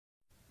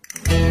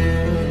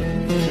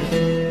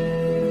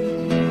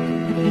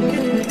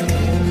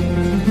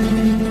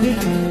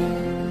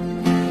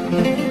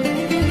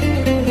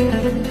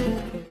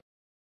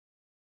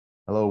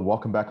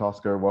Welcome back,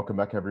 Oscar. Welcome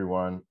back,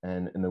 everyone.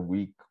 And in a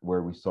week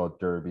where we saw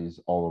derbies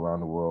all around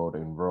the world,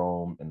 in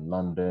Rome, in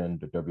London,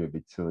 the Derby of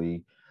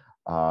Italy,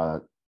 uh,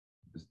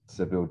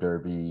 Seville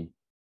Derby,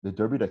 the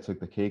derby that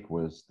took the cake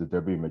was the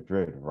Derby of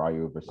Madrid,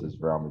 Rayo versus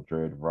Real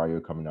Madrid. Rayo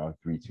coming out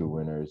 3-2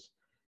 winners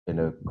in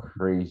a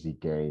crazy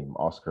game.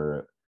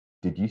 Oscar,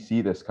 did you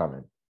see this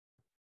coming?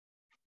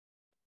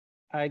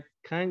 I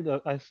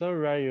saw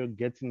Rayo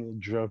getting a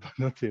drop,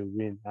 not a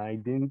win. I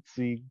didn't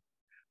see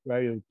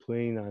Rayo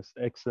playing as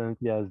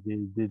excellently as they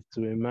did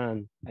to a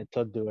man. I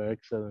thought they were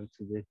excellent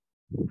today.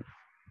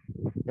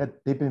 Yeah,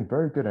 they've been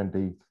very good and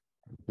they've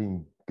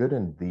been good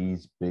in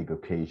these big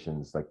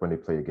occasions, like when they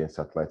play against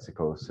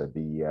Atletico,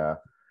 Sevilla.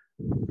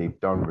 They've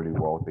done really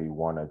well. They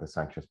won at the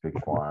Sanctions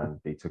Pizjuan.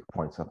 They took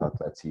points off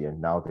Atleti, and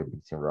now they're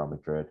beating Real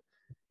Madrid.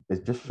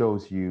 It just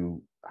shows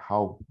you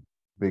how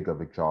big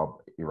of a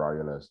job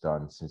Villarreal has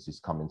done since he's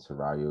come into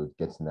Rayo,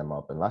 getting them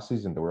up. And last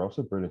season, they were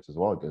also brilliant as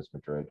well against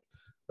Madrid.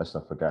 Let's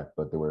not forget,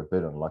 but they were a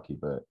bit unlucky.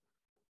 But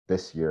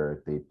this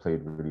year, they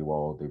played really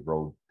well. They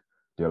rode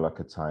their luck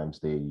at times.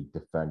 They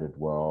defended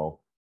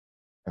well.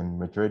 And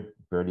Madrid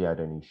barely had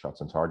any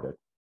shots on target.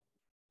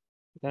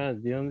 Yeah,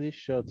 the only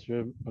shots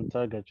on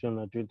target Real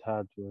Madrid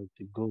had were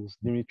the goals.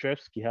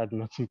 Dimitrievski had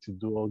nothing to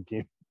do all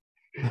game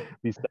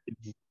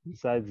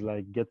besides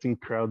like getting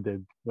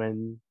crowded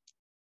when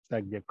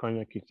like their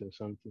corner kicks or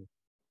something.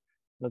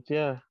 But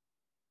yeah,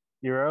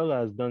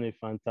 Iraola has done a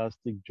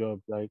fantastic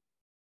job. Like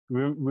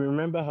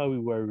remember how we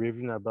were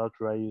raving about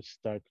Rayo's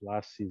start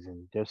last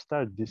season? Their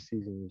start this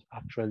season is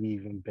actually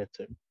even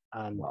better.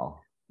 And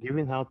Wow.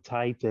 given how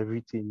tight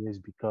everything is,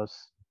 because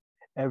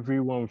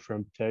everyone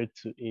from third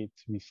to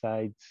eighth,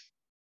 besides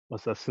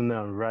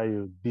Osasuna and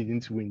Rayo,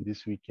 didn't win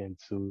this weekend.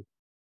 So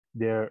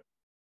they're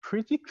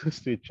pretty close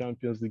to a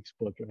Champions League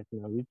spot right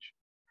now, which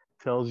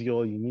tells you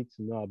all you need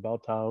to know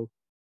about how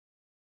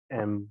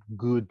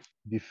good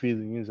the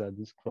feeling is at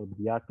this club.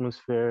 The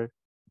atmosphere,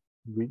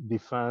 the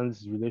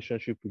fans'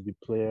 relationship with the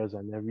players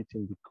and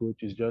everything, the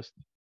coach is just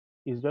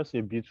it's just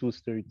a beautiful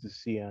story to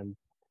see. And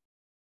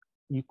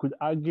you could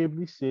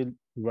arguably say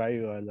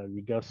Rayo are La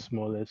Liga's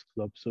smallest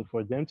club. So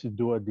for them to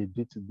do what they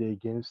did today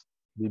against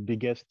the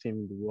biggest team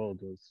in the world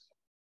was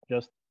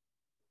just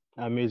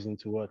amazing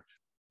to watch.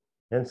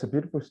 And it's a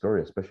beautiful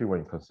story, especially when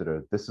you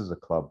consider this is a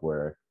club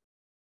where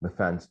the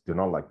fans do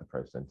not like the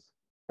president.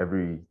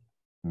 Every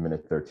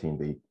minute 13,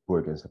 they go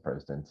against the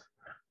president.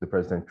 The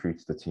president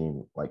treats the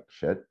team like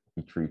shit.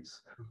 He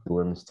treats the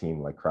women's team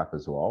like crap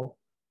as well.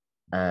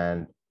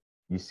 And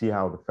you see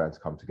how the fans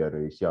come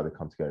together. You see how they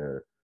come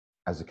together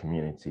as a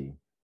community.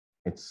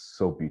 It's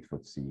so beautiful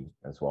to see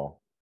as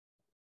well.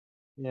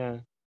 Yeah.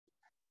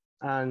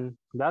 And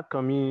that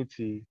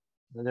community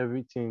and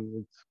everything,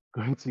 it's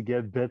going to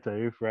get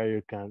better if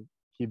Rayo can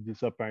keep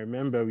this up. I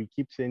remember we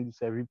keep saying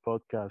this every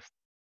podcast.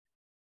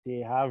 They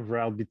have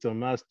Raul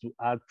Thomas to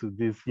add to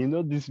this. You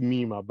know this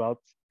meme about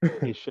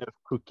a chef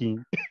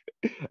cooking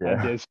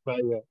and Yeah, there's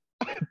fire.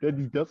 Then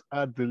he just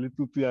adds a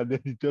little thing and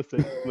then it just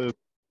explodes.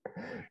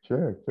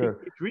 sure, It,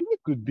 sure. it really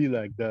could be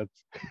like that.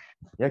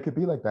 Yeah, it could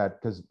be like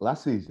that because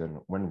last season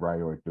when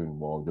Rayo were doing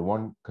well, the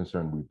one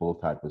concern we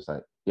both had was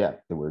that yeah,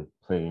 they were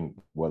playing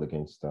well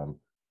against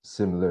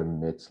similar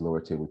mid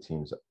lower table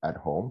teams at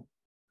home,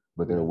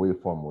 but their Yeah, away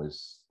form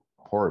was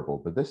horrible.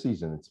 But this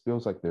season, it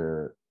feels like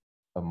they're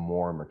a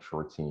more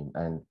mature team,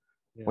 and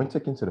when yeah,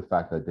 taken to the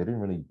fact that they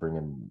didn't really bring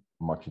in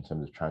much in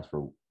terms of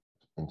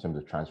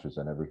transfers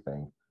and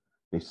everything,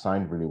 they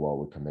signed really well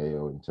with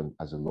Cameo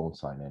as a loan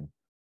signing.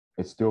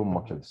 It's still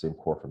much mhm, of the same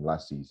core from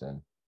last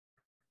season.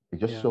 It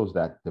just yeah, shows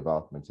that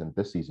development. And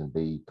this season,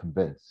 they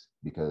convinced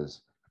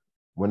because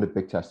when the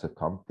big tests have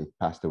come, they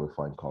passed it with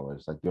flying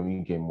colors. Like the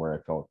only game where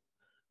I felt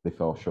they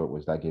fell short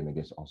was that game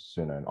against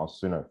Osasuna, and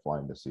Osasuna are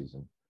flying this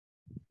season.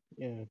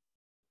 yeah.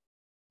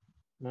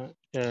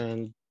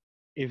 And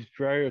if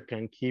Rayo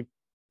can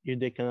if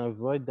they can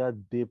avoid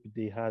that dip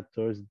they had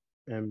towards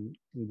in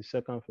the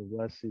second half of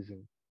last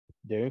season,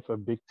 they're in for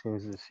big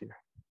things this year.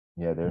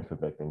 Yeah, they're in for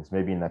big things.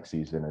 Maybe next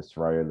season it's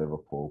Rayo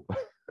Liverpool.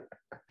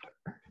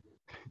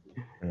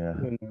 Yeah,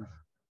 Who knows?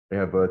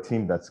 yeah, but a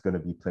team that's going to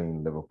be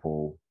playing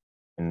Liverpool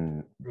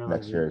in Real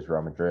next year Madrid, is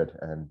Real Madrid,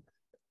 and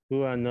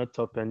who are not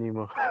top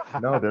anymore.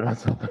 no, they're not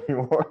top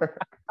anymore.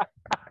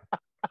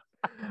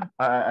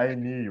 I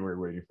knew you were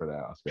waiting for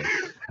that, Oscar.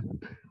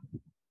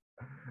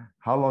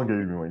 How long have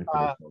you been waiting for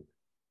this uh, one?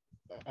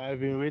 I've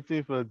been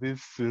waiting for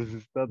this since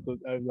the start.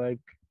 I'm like,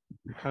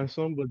 can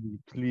somebody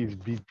please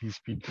beat these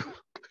people?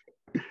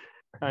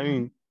 I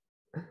mean,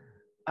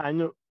 I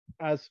know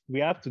as we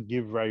have to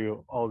give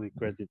Rayo all the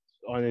credit.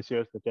 Honestly,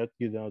 we have to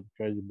give them all the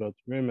credit, but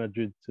Real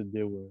Madrid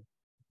today were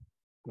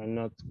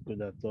not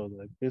good at all.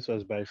 Like this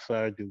was by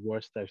far the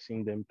worst I've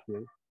seen them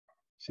play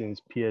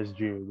since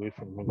PSG away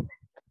from home.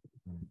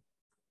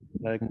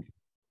 Like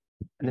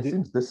And it there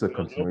seems this is a was no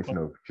continuation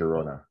of confidence.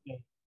 Girona. Yeah.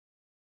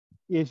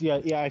 Yes, yeah,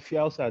 yeah. I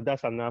feel also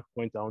that's another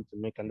point I want to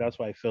make, and that's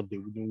why I felt they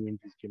wouldn't win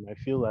this game. I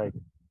feel like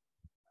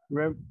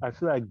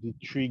the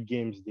three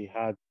games they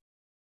had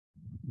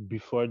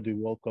before the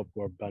World Cup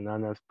were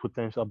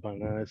potential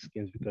banana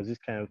skins, because these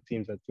kind of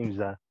teams are teams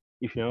that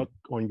if you're not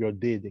on your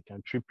day, they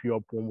can trip you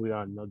up one way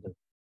or another.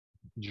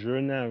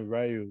 Girona and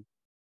Rayo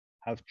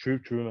have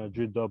tripped Real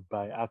Madrid up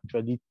by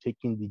actually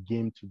taking the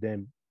game to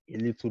them a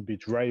little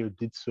bit. Rayo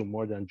did so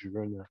more than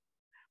Girona.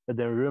 But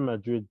then Real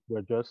Madrid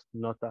were just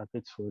not at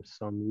it for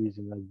some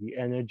reason. Like the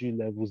energy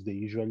levels they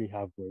usually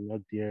have were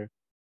not there.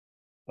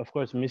 Of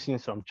course, missing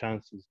some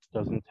chances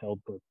doesn't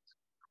help, but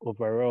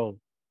overall,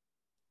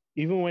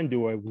 even when they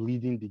were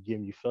leading the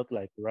game, you felt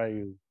like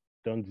Rayo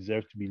don't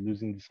deserve to be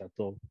losing this at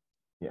all.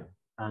 Yeah.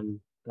 And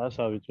that's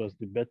how it was.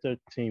 The better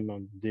team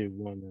on day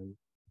one. And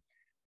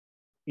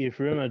if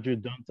Real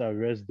Madrid don't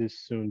arrest this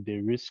soon, they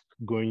risk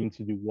going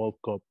into the World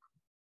Cup,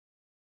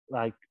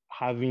 like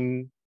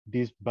having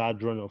this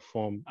bad run of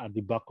form at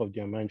the back of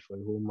their mind for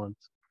a whole month.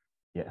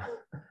 Yeah.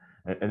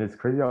 And it's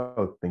crazy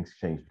how things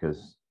change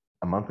because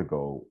a month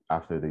ago,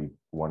 after they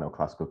won El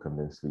Clasico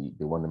convincingly,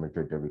 they won the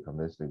Madrid Derby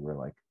convincingly, we're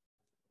like,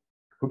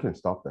 who can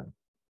stop them?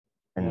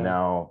 And Yeah.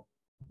 now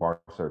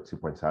Barca are 2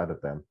 points ahead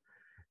of them.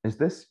 Is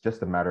this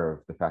just a matter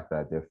of the fact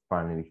that they're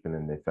finally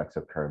feeling the effects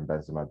of Karim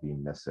Benzema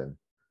being missing?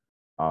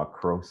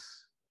 Kroos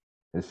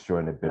is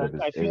showing a bit of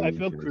his I age feel in recent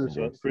games Cruz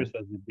too.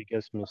 was the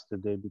biggest miss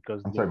today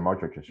because I'm sorry,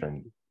 Modric is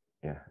showing.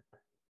 Yeah,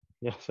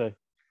 yeah, sorry.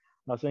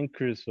 I think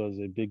Cruz was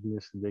a big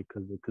miss today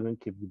because they couldn't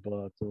keep the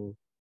ball at all.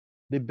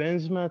 The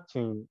Benzema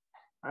team,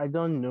 I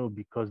don't know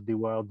because they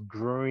were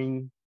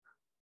outgrowing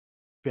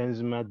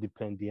Benzema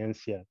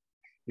dependencia,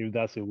 if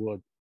that's a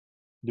word.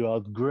 They were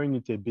outgrowing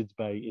it a bit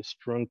by a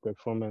strong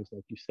performance,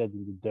 like you said,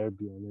 in the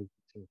derby and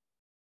everything.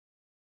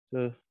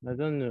 So I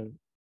don't know.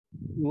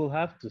 We'll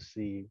have to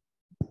see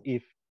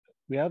if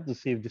we have to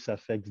see if this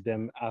affects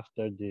them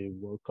after the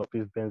World Cup,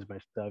 if Benz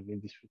might start having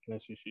these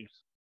fitness issues.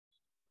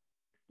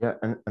 yeah.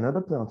 And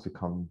another plan to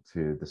come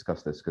to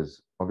discuss this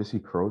because obviously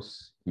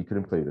Kroos he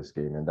couldn't play this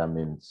game, and that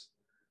means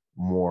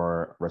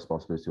more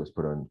responsibility was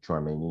put on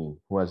Chouameni,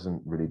 who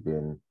hasn't really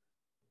been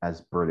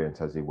as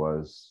brilliant as he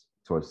was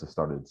towards the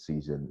start of the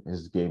season.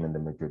 His game in the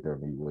Madrid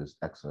derby was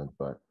excellent,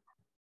 but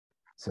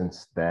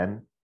since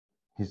then,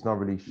 he's not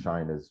really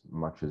shined as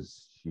much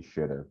as he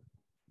should have.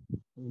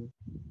 Mm.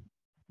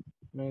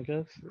 I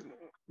guess,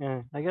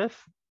 yeah, I guess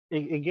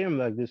a game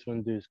like this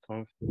one is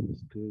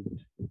confidence good.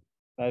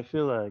 I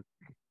feel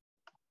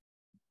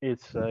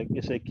it's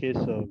a case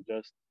of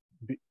just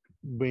be,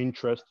 being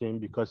trusting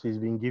because he's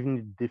been given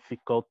the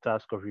difficult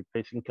task of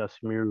replacing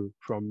Casemiro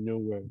from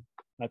nowhere.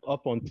 Like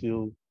up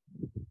until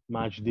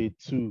match day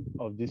 2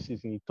 of this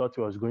season, he thought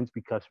he was going to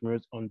be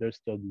Casemiro's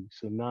understudy.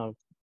 So now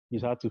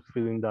he's had to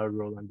fill in that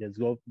role, and there's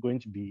going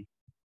to be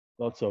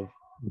lots of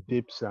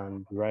dips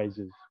and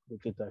rises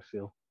with it, I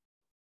feel.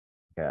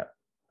 Yeah.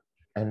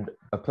 And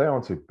a player I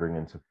want to bring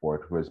into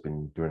Ford who has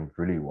been doing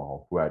really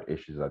well, who had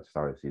issues at the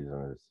start of the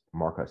season, is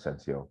Marco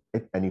Asensio.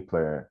 If any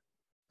player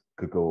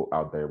could go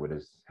out there with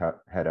his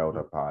head held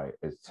up high,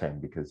 it's Tim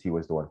because he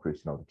was the one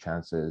creating all the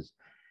chances.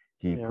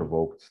 He Yeah.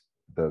 provoked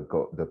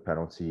the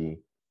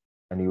penalty,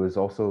 and he was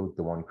also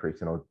the one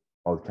creating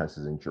all the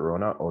chances in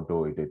Girona,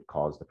 although he did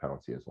cause the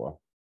penalty as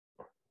well.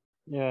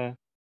 Yeah.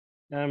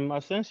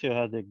 Asensio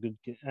had a good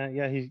game.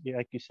 Yeah, he's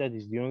like you said,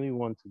 he's the only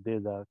one today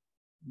that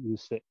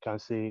can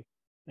say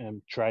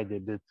tried a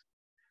bit.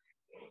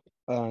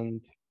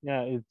 And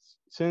yeah, it's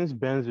since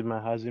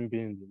Benzema hasn't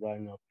been in the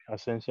lineup,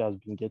 Asensio has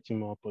been getting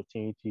more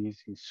opportunities.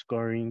 He's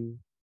scoring.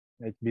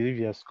 I believe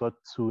he has scored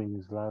 2 in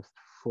his last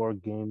 4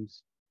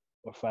 games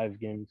or 5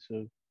 games.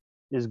 So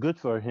it's good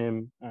for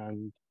him,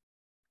 and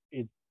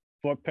it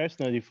for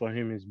personally for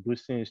him is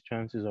boosting his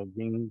chances of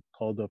being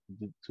called up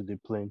to the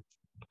plane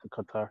to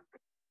Qatar.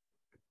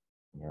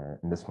 Yeah,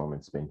 in this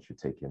moment, Spain should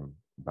take him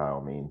by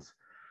all means.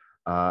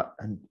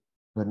 And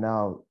but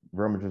now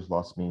Real Madrid's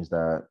loss means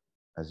that,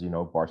 as you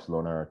know,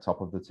 Barcelona are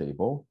top of the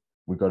table.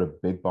 We got a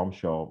big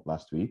bombshell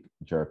last week.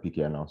 Gerard Pique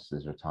announced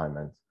his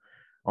retirement.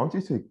 I want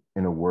you to,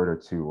 in a word or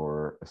two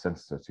or a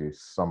sentence or two,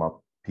 sum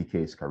up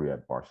Pique's career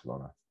at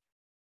Barcelona.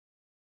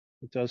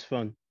 It was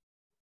fun.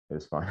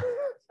 It's fine.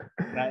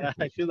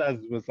 I feel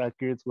that's the most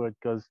accurate word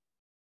because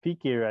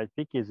Pique, right?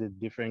 Pique is a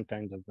different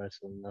kind of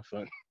Barcelona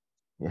fan.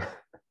 Yeah.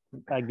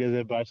 Like there's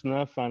a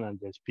Barcelona fan and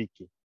there's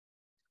Pique.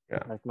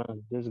 Yeah. Like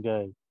man, this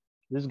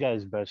guy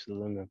is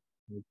Barcelona.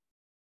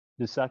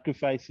 The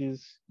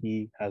sacrifices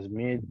he has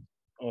made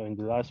in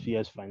the last few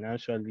years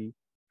financially,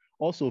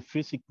 also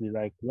physically.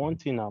 Like one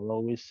thing I'll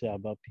always say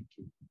about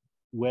Pique,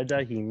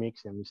 whether he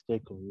makes a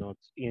mistake or not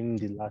in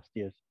the last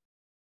years,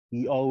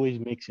 he always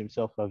makes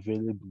himself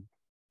available.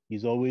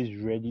 He's always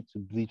ready to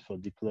bleed for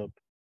the club.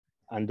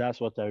 And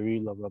that's what I really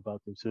love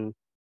about him. So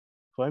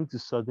for him to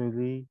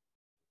suddenly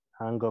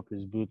hang up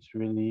his boots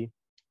really,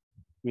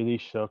 really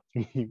shocked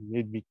me,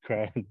 made me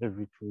cry and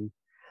everything.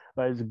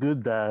 But it's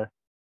good that,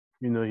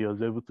 he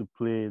was able to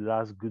play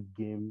last good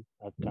game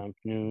at Camp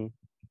Nou,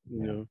 you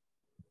Yeah.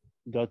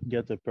 know,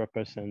 get a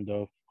proper send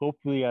off.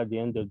 Hopefully at the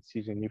end of the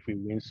season, if we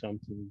win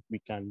something, we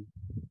can,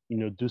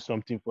 do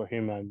something for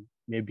him and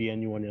maybe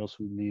anyone else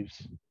who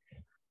leaves.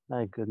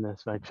 My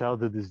goodness, my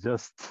childhood is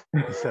just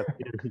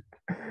disappearing.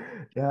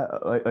 Yeah,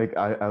 like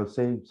I would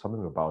say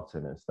something about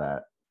him is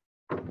that,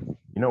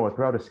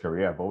 throughout his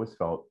career, I've always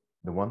felt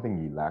the one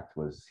thing he lacked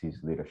was his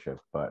leadership.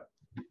 But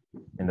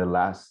in the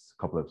last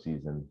couple of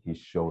seasons, he's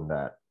shown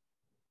that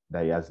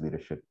he has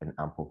leadership in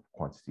ample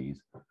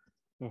quantities.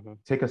 Mm-hmm.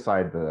 Take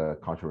aside the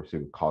controversy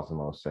with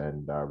Cosmos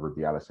and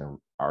Rubiales and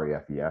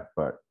REFEF,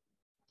 but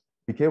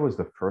Pique was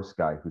the first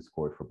guy who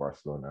scored for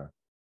Barcelona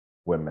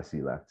when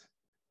Messi left.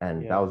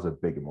 And that Yeah. was a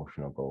big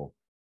emotional goal.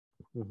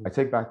 Mm-hmm. I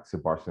take back to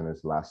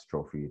Barcelona's last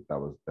trophy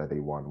that they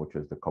won, which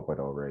was the Copa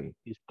del Rey.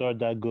 He scored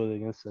that goal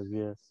against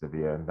Sevilla.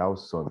 Sevilla, and that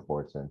was so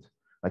important.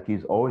 Like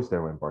he's always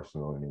there when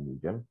Barcelona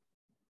need him.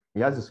 He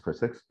has his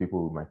critics, people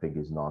who might think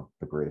he's not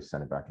the greatest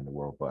center back in the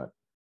world, but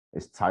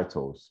his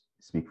titles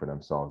speak for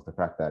themselves. The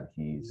fact that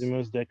He's the he's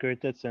most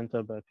decorated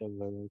centre back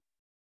ever.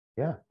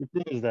 yeah, The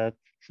thing is that,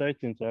 sorry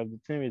to interrupt, the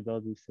thing with all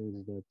these things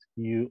is that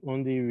you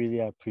only really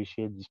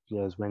appreciate these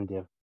players when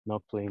they're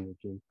not playing the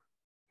game.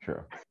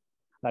 sure.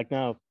 Like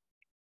now,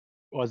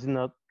 was it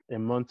not a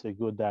month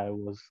ago that I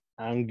was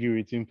angry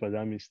with him for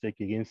that mistake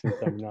against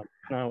Inter Milan?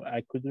 Now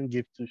I couldn't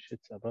give two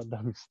shits about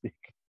that mistake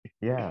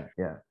Yeah,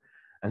 yeah.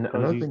 And because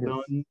another he's thing is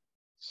done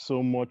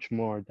so much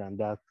more than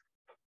that.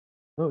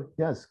 no,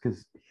 yes,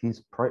 because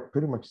he's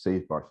pretty much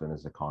saved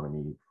Barcelona's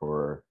economy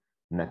for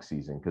next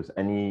season. Because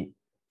any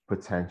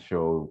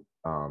potential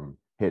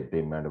hit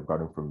they might have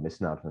gotten from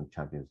missing out on the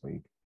Champions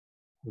League,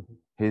 Mhm.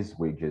 his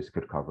wages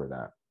could cover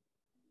that.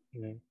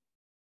 Yeah.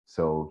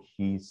 So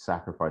he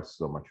sacrificed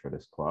so much for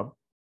this club.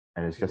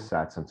 And it's just Mhm.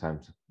 sad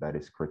sometimes that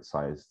is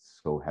criticized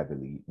so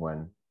heavily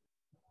when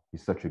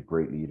he's such a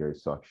great leader,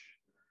 such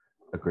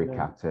a great Yeah.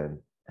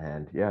 captain.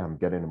 And yeah, I'm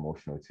getting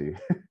emotional too.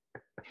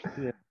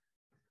 Yeah.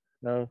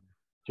 No,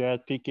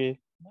 Gerard Pique,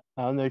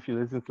 I don't know if you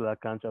listen to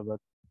that counter, but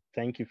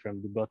thank you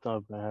from the bottom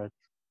of my heart.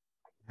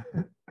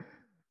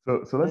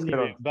 So let's get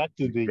Anyway, on back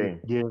to to the the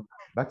game. game.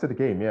 Back to the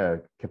game, yeah.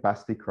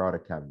 Capacity crowd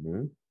at Camp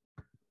Nou.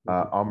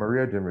 Mhm.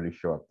 Almeria didn't really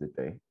show up, did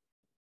they?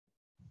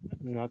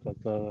 Not at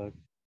all.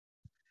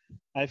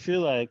 I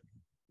feel like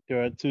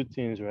there are two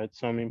things, right?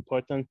 Some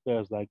important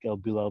players like El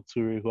Bilal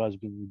Toure, who has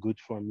been in good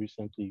form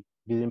recently,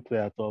 didn't play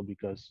at all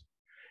because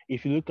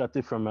if you look at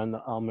it from an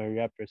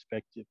Almeria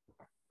perspective,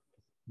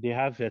 they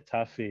have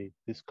Getafe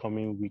this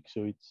coming week,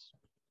 so it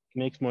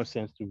makes more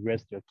sense to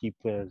rest your key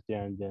players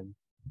there and then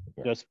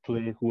Yeah. just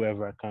play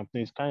whoever can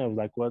play. It's kind of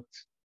like what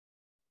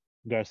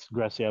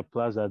Gracia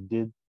Plaza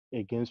did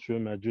against Real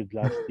Madrid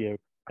last year,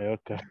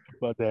 Mallorca,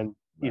 but then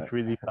it But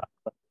really it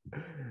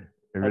but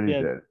really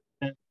yeah,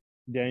 did.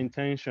 their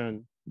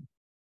intention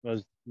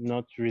was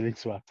not really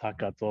to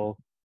attack at all.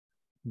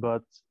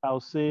 But I'll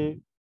say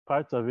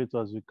part of it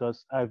was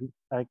because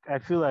I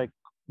feel like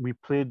we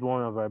played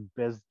one of our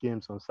best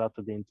games on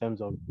Saturday in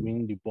terms of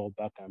winning the ball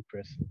back and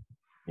pressing.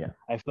 Yeah.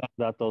 I feel like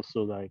that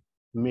also like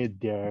made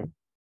their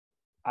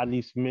at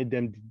least made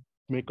them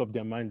make up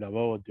their mind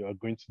about what they were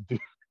going to do.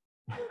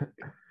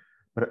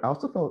 But I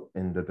also felt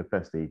in the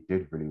defense they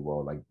did really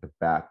well. Like the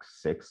back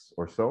six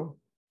or so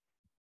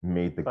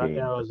made the But yeah,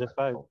 game it was a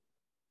fight.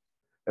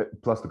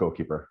 plus the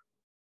goalkeeper.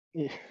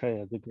 Yeah,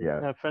 yeah,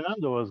 Yeah.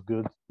 Fernando was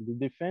good. The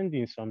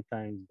defending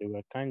sometimes they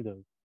were kind of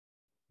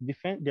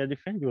their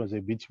defending was a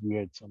bit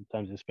weird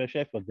sometimes,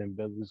 especially for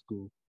Dembele's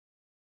goal.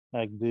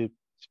 Like the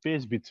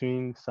space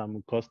between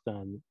Samu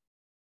Costa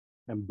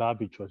and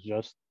Babic was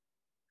just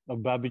or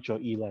Babic or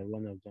Eli,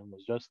 one of them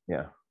was just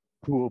Yeah.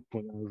 too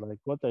open. I was like,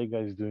 what are you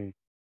guys doing?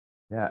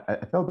 Yeah.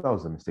 I felt that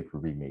was a mistake for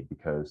being made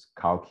because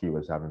Kyle Key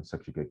was having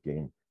such a good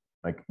game.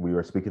 Like we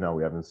were speaking now,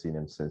 we haven't seen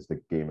him since the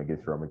game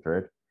against Real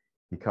Madrid.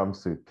 He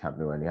comes to Camp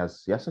Nou and he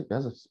has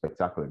a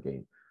spectacular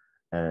game.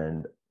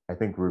 And I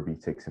think Ruby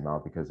takes him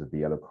out because of the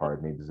yellow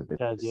card. Maybe he's a bit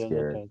Yeah, the other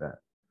scared guy. that,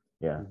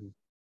 yeah. Mm-hmm.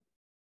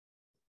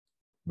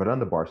 But on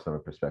the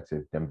Barcelona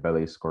perspective,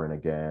 Dembele scoring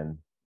again.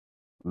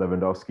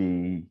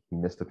 Lewandowski, he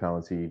missed the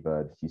penalty,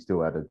 but he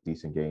still had a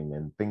decent game,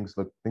 and things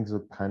look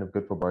kind of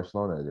good for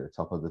Barcelona. They're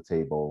top of the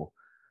table.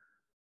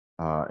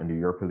 In the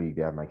Europa League,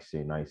 they have Manchester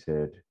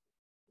United.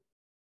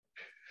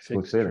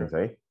 Smooth Fixture. sailings,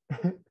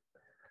 eh?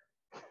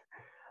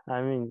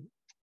 I mean,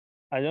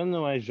 I don't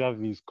know why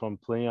Xavi is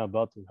complaining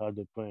about it at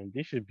the point.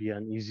 This should be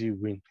an easy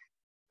win.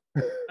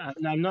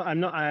 And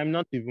I'm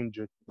not even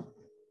joking.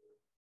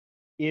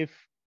 If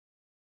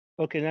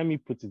okay, let me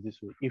put it this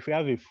way: if we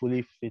have a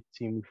fully fit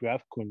team, if we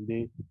have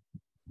Kunde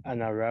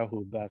and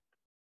Araujo back,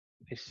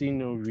 I see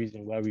no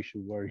reason why we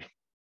should worry.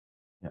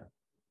 Yeah.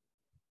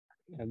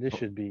 And this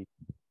should be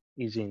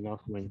easy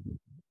enough win. And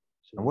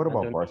So what I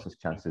about don't Barca's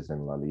chances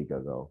in La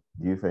Liga, though?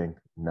 Do you think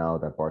now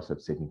that Barca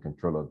have taken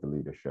control of the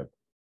leadership,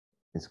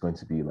 it's going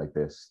to be like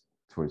this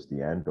towards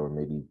the end, or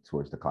maybe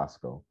towards the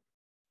Clasico?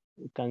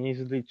 we can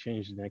easily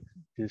change next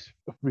this.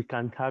 We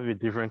can have a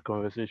different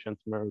conversation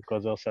tomorrow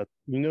because also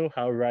you know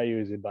how Rayo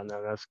is a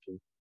banana skin.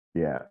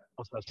 Yeah.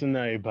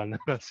 Osasuna a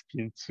banana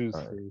skin too. All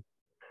right.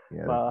 So,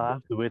 Yeah. but I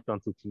have to wait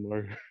until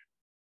tomorrow.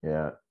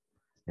 Yeah.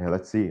 Yeah.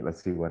 Let's see.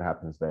 Let's see what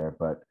happens there.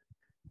 But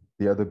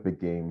the other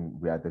big game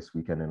we had this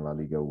weekend in La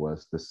Liga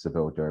was the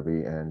Seville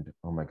Derby, and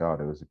oh my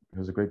God, it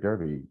was a great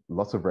derby.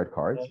 Lots of red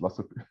cards, lots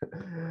of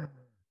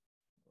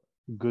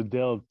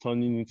Goodell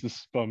turning into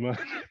Superman.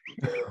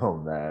 Oh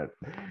man,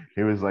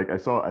 he was like I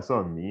saw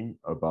a meme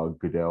about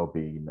Goodell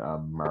being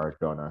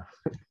Maradona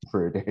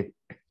for a day,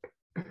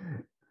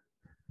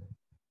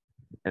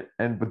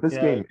 and but this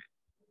Yeah, game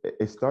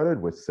it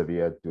started with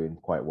Sevilla doing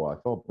quite well. I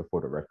felt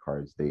before the red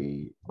cards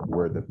they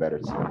were the better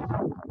team.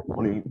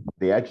 Only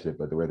they edged it,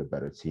 but they were the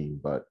better team.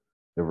 But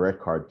the red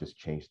card just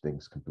changed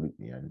things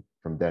completely, and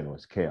from then it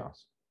was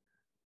chaos.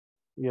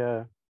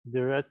 yeah.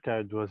 The red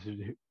card was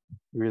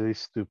really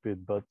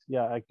stupid, but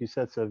yeah, like you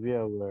said,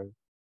 Sevilla were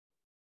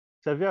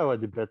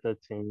the better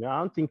team. I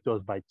don't think it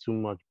was by too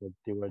much, but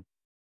they were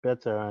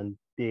better and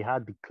they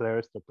had the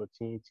clearest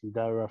opportunity.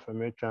 That Rafa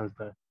chance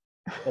that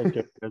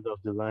Edgar head of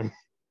the line.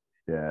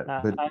 Yeah,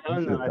 I, but I he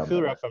don't should know. have I done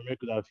feel better. Rafa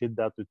could have hit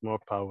that with more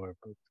power,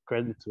 but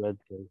credit to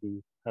Edgar.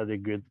 He had a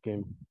great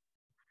game.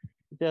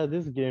 Yeah,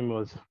 this game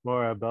was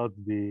more about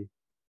the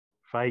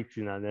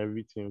fighting and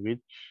everything,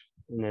 which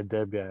in a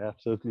derby I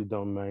absolutely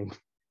don't mind.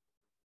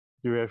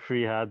 The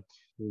referee had,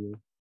 you know,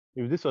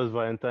 if this was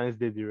Valentine's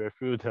Day, the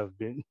referee would have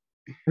been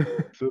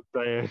so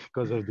tired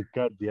because of the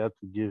card they had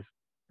to give.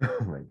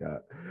 Oh my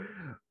god.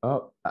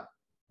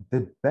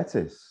 Did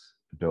Betis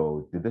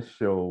though? Did this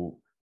show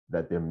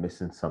that they're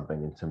missing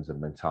something in terms of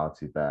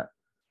mentality that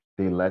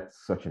they let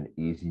such an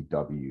easy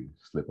W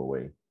slip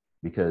away?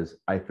 Because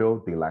I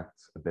feel they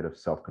lacked a bit of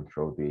self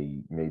control.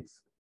 They made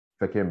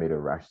Fekir made a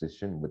rash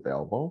decision with the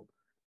elbow,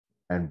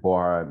 and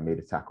Bora made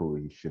a tackle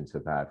he shouldn't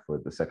have had for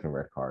the second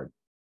red card.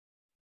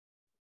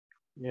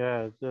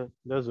 Yeah,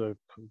 those were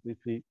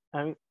completely.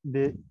 I mean,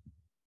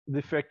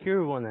 the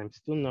Fekir one, I'm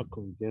still not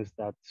convinced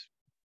that.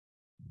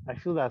 I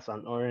feel that's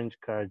an orange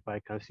card, but I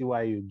can see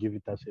why you give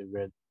it as a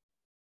red.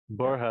 Yeah,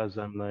 Borjas,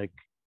 I'm like,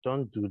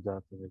 don't do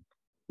that. Like,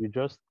 you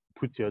just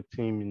put your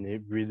team in a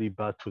really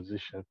bad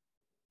position.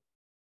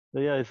 So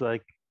yeah, it's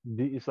like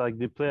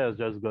the players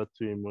just got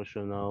too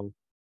emotional,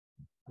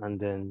 and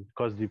then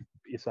because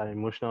it's an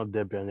emotional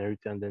debut and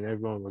everything, and then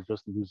everyone was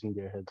just losing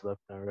their heads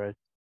left and right.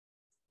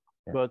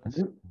 yeah. But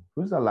And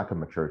who's that lack of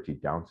maturity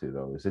down to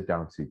though? Is it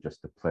down to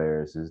just the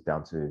players? Is it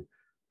down to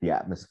the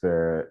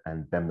atmosphere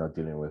and them not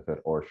dealing with it,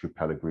 or should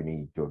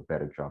Pellegrini do a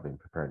better job in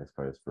preparing his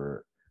players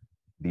for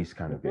these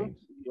kind I of think games?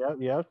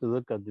 you have to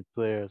look at the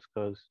players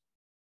because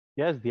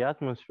yes, the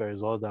atmosphere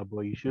is all that,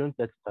 but you shouldn't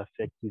let it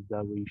affect you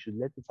that way. You should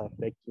let it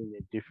affect you in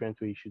a different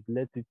way. You should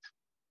let it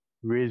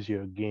raise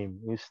your game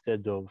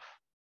instead of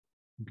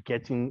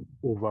getting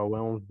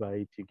overwhelmed by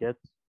it. You get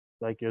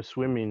like you're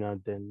swimming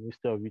and then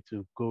instead of you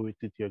to go with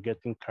it, you're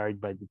getting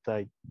carried by the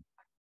tide.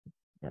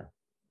 Yeah.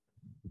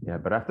 Yeah,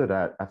 but after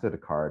that, after the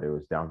card, it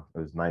was down. It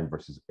was nine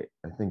versus eight,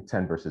 I think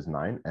 10 versus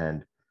 9,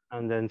 and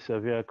And then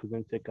Sevilla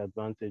couldn't take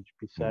advantage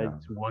besides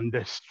no,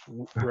 Wonders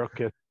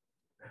Rocket.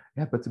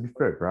 yeah. But to be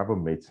fair, Bravo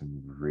made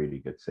some really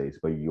good saves.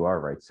 But you are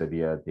right,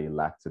 Sevilla they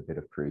lacked a bit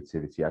of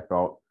creativity. I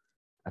felt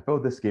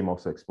this game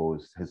also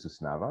exposed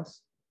Jesus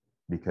Navas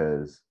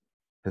because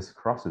his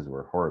crosses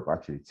were horrible.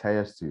 Actually,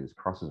 TS2's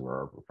crosses were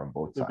horrible from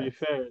both To be sides.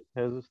 fair,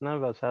 Jesus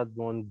Navas had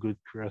one good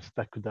cross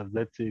that could have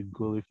led to a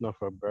goal if not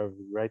for Bravo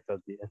right at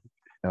the end.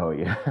 Oh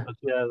yeah, But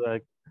yeah,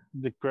 like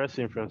the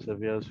crossing from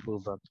Sevilla's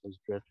fullbacks was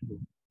dreadful.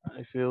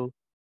 I feel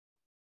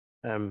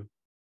um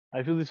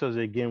I feel this was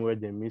a game where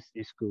they missed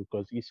Isco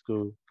because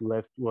Isco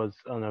left was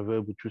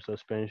unavailable through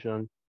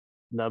suspension.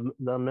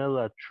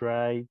 Lamela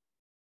tried,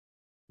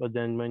 but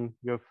then when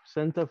your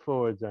center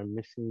forwards are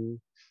missing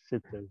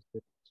sitters,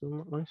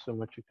 there's only so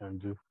much you can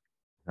do.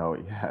 oh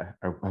yeah.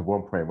 At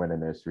one point, when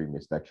Enesri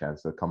missed that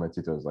chance, the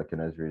commentator was like,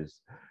 "Enesri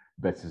is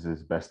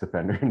Betis' best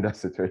defender in that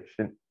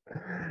situation."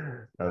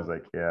 I Yeah. was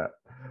like, "Yeah,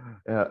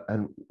 yeah."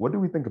 And what do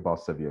we think about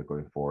Sevilla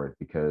going forward?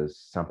 Because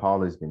San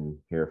Paulo has been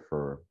here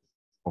for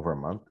over a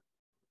month,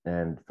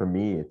 and for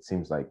me, it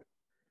seems like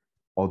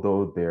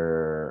although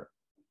they're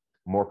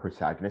more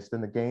protagonists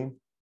in the game,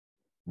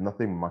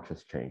 nothing much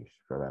has changed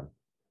for them.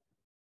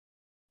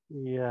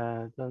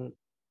 Yeah, then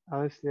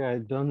honestly, I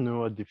don't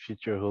know what the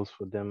future holds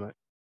for them.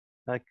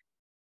 Like,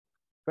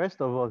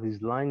 first of all, his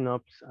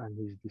lineups and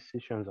his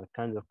decisions are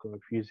kind of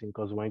confusing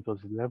because when it was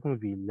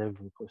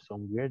 11v11, for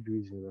some weird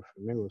reason,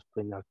 referee was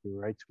playing as the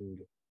right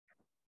winger.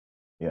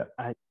 Yeah,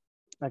 I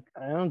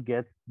I don't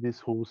get this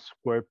whole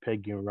square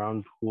peg in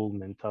round hole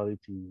mentality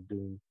he's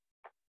doing.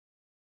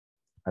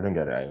 I don't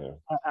get it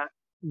either.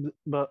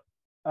 But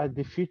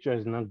the future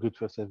is not good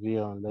for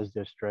Sevilla unless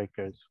their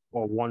strikers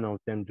or one of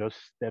them just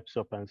steps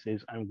up and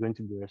says, "I'm going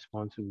to be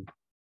responsible."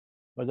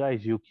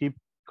 Otherwise, you keep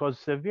because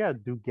Sevilla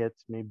do get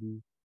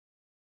maybe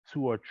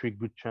two or three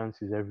good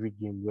chances every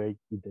game where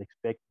you'd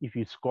expect if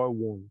you score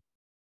one,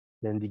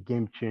 then the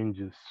game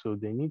changes. So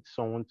they need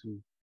someone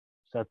to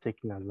start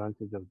taking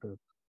advantage of that.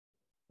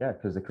 Yeah,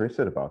 because they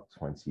created about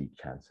 20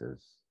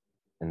 chances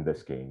in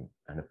this game,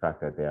 and the fact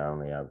that they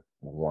only have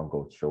one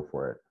goal to show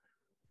for it,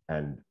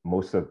 and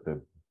most of the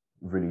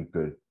really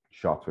good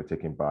shots were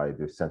taken by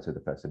the center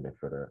defensive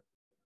midfielder.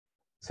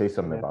 Say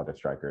something Yeah. about the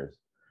strikers,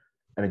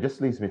 and it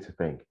just leads me to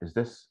think: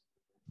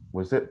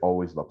 was it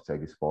always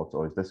Lopetegui's fault,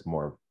 or is this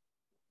more of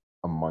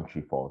a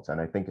Munchie fault?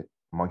 And I think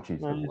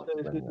Munchie's the No, one to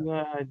blame here.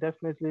 yeah, I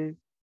definitely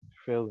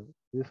feel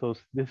it. this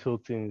whole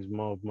thing is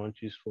more of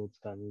Monchi's fault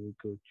than any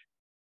coach.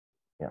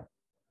 Yeah,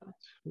 But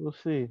we'll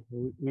see.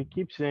 We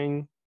keep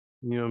saying,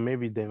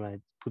 maybe they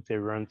might put a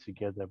run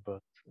together,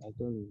 but I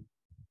don't know.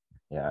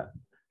 yeah.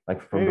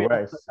 Like from the Maybe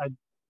way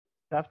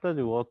after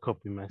the World Cup,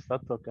 we might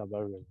start talking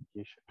about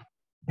relegation.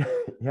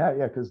 yeah,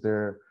 because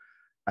they're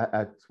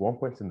at one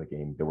point in the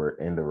game they were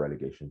in the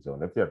relegation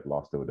zone. If they had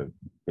lost, they would have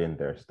been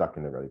there, stuck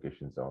in the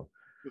relegation zone.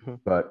 Mhm.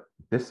 But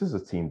this is a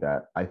team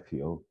that I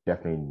feel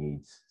definitely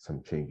needs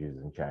some changes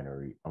in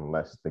January,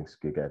 unless things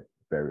could get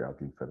very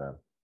ugly for them, Yeah.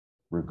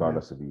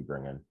 regardless of who you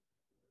bring in.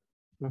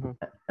 Mhm.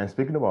 And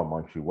speaking about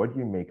Monchi, what do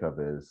you make of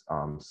his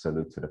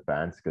salute to the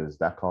fans? Because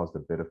that caused a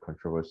bit of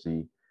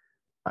controversy.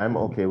 I'm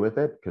okay with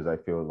it because I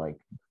feel like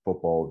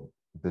football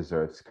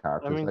deserves I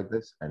characters mean, like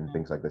this, and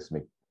things like this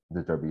make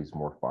the derbies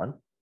more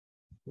fun.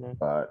 yeah.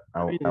 But I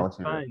mean, I it's want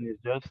to hear. fine.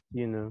 It's just,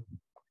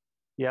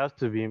 you have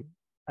to be.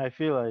 I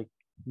feel like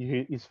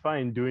it's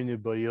fine doing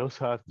it, but you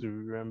also have to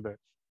remember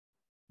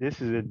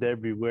this is a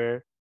derby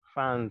where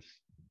fans,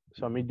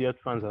 some idiot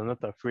fans, are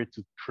not afraid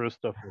to throw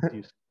stuff at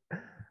you.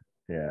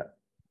 Yeah,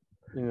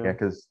 You yeah, know,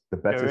 because the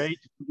you're Betis, right.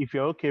 If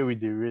you're okay with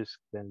the risk,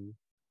 then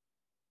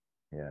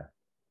yeah,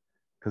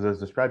 because it was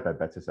described by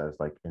Betis as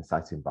like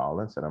inciting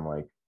violence, and I'm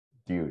like,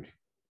 dude,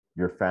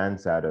 your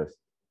fans at a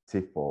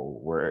tifo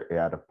were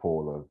at a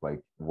poll of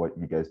like what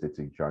you guys did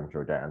to John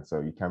Jordan, so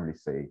you can't really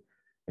say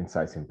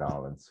inciting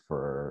violence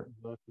for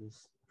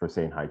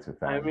saying hi to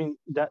fans.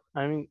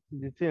 I mean,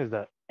 the thing is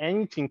that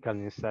anything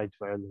can incite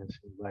violence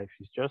in life.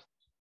 It's just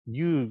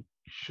you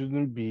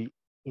shouldn't be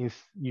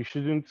you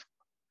shouldn't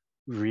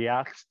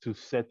react to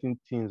certain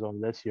things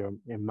unless you're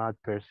a mad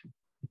person.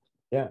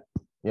 Yeah,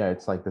 yeah,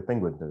 it's like the thing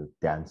with the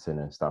dancing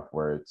and stuff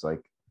where it's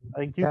like,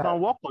 Like you yeah, can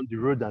walk on the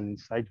road and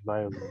incite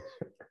violence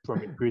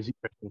from a crazy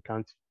person,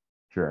 can't you?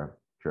 true,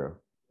 true,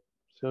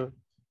 So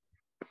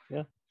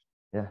yeah,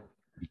 yeah.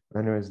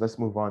 Anyways, let's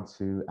move on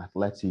to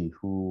Atleti,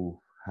 who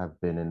have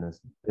been in a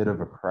bit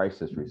of a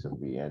crisis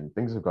recently, and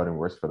things have gotten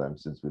worse for them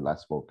since we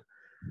last spoke.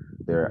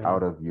 They're yeah,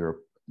 out of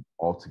Europe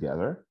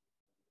altogether.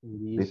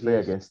 the They play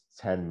easiest. against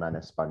 10 man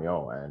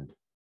Espanol, and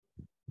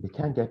they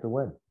can't get the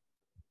win.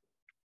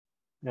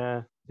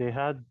 Yeah, they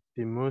had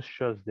the most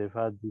shots they've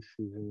had this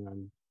season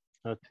and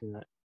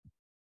nothing.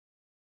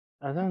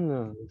 I don't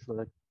know. It's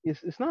like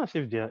it's not as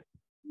if they're.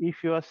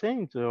 If you are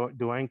saying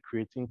they weren't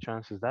creating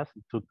chances, that's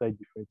a totally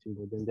different thing.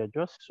 But then they're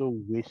just so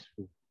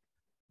wasteful.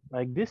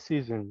 Like this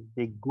season,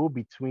 they go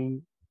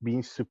between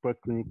being super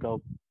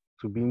clinical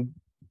to being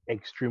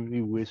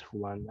extremely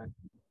wasteful, and I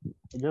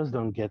just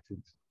don't get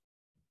it.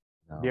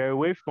 No. Their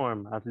away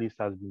form at least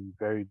has been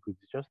very good.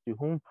 It's just the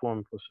home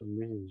form for some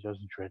reason is just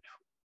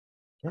dreadful,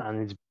 Yeah,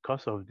 and it's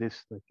because of this,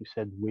 like you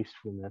said,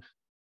 wastefulness.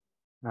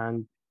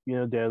 And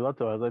there are a lot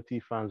of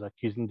Atleti fans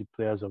accusing the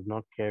players of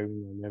not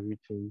caring and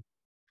everything.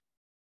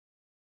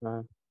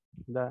 Uh,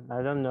 that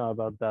I don't know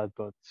about that,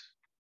 but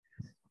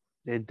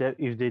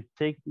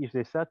if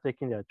they start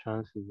taking their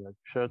chances, I'm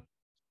sure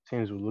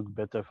things will look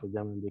better for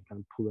them and they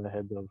can pull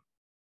ahead of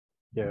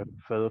their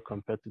fellow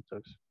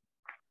competitors.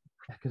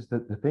 because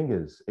the thing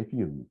is, if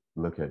you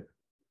look at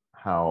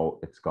how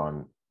it's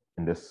gone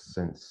in this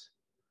since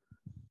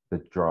the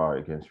draw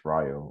against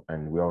Rayo,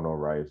 and we all know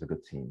Rayo is a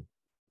good team,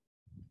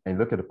 and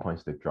look at the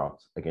points they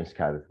dropped against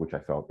Cadiz, which I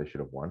felt they should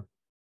have won.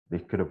 They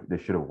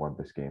should have won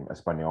this game.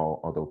 Espanyol,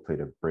 although played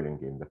a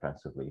brilliant game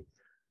defensively,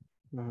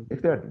 Mhm.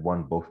 if they had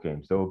won both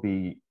games, there will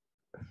be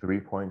 3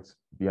 points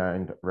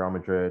behind Real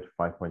Madrid,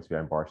 5 points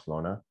behind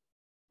Barcelona,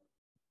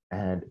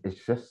 and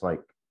it's just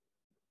like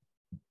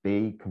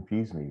they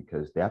confuse me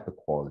because they have the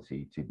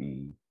quality to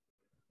be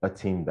a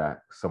team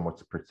that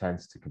somewhat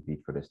pretends to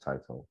compete for this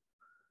title,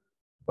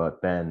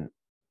 but then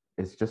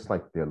it's just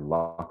like their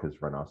luck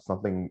has run out.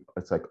 Something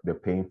it's like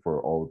they're paying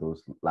for all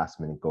those last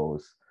minute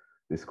goals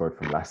they scored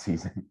from last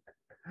season.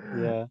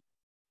 Yeah,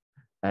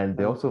 And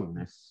they and also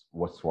miss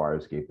what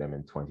Suarez gave them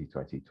in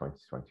 2020,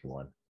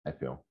 2021, I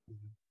feel.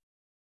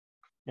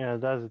 yeah,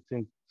 that's the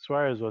thing.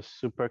 Suarez was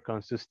super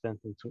consistent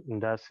in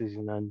that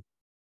season, and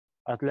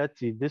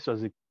Atleti, this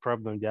was a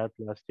problem they had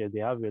last year. They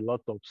have a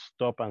lot of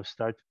stop and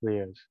start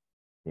players.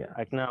 Yeah.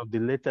 Like now, the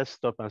latest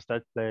stop and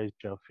start player is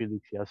João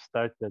Felix. He has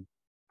started.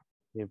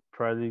 He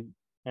probably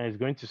and he's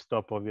going to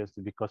stop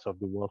obviously because of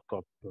the World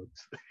Cup,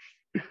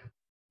 but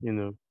you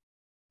know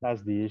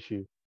that's the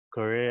issue.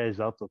 Correa is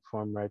out of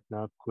form right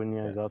now.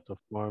 Cunha Yeah. is out of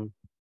form.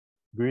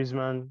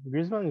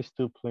 Griezmann is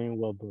still playing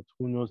well, but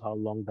who knows how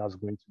long that's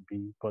going to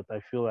be. But I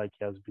feel like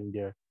he has been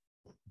their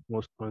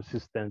most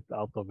consistent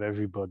out of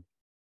everybody.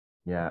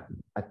 Yeah.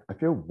 I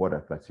feel what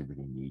Atleti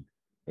really need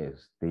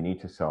is they need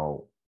to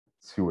sell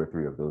two or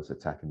three of those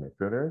attacking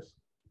midfielders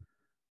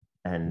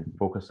and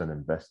focus on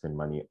investing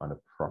money on a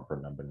proper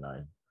number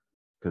nine.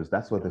 Because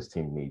that's what this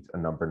team needs. A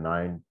number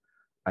nine.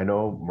 I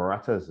know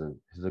Morata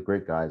he's a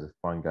great guy, he's a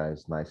fun guy,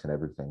 he's nice and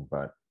everything,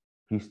 but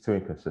he's too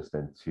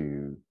inconsistent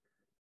to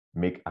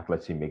make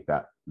Atleti make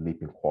that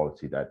leap in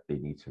quality that they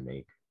need to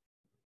make.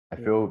 I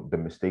Yeah. feel the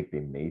mistake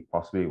they made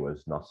possibly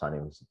was not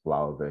signing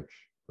Vlahovic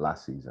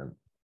last season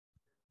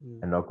Mm.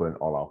 and not going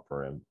all out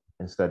for him.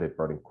 Instead, they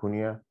brought in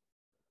Cunha.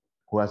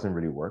 who hasn't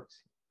really worked.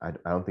 I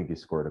don't think he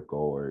scored a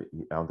goal,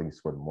 I don't think he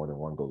scored more than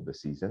one goal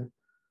this season.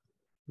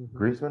 Mm-hmm.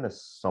 Griezmann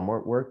has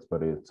somewhat worked,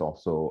 but it's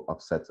also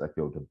upsets, I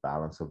feel, the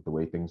balance of the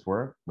way things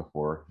were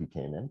before he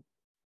came in.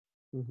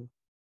 Mm-hmm.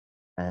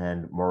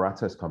 And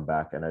Morata has come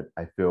back, and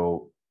I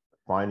feel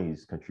fine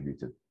he's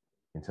contributed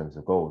in terms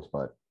of goals,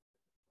 but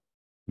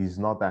he's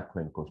not that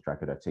clinical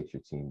striker that takes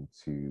your team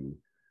to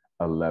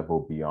a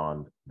level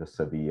beyond the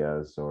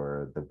Sevillas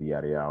or the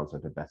Villarreals or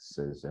the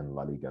Betises in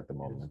La Liga at the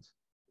moment.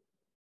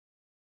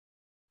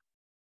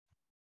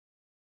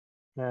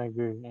 I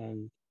agree,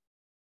 and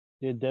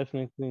they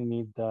definitely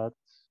need that.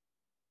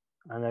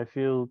 And I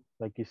feel,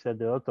 like you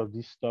said, a lot of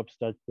these stop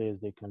start players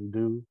they can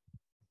do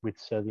with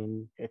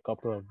selling a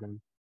couple of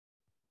them.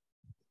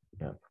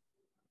 Yeah.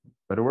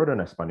 But the word on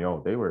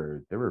Espanol, they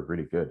were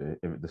really good,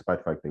 despite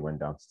the fact they went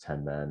down to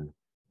 10 men.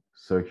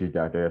 Sergio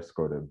Dade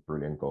scored a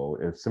brilliant goal.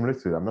 It's similar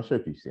to, I'm not sure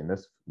if you've seen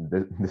this.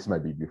 This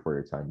might be before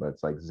your time, but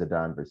it's like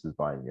Zidane versus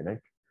Bayern Munich.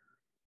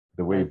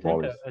 The way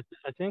ball is,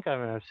 I think I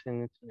may have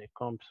seen it in a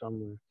comp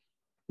somewhere.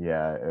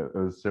 yeah, it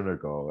was a similar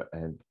goal,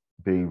 and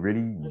they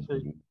really It's a,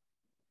 need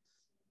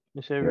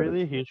it's a the other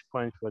really team. huge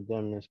point for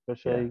them, Yeah,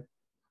 especially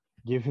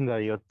given that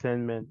you're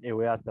 10 men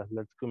away at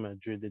Atletico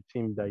Madrid, a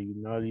team that you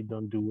normally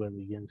don't do well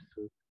against.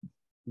 So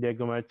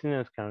Diego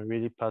Martinez can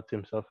really pat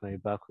himself on the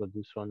back for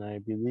this one. I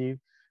believe,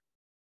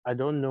 I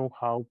don't know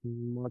how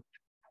much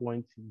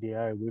points they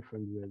are away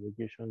from the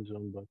relegation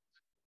zone, but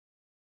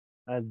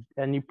at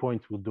any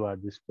point will do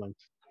at this point.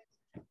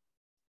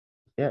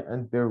 yeah,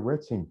 and they're a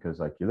weird team because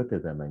like you look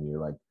at them and you're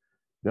like,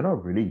 they're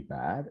not really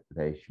bad.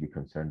 They should be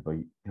concerned, but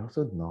they're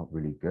also not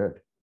really good.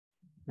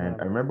 And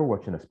Yeah, I no. remember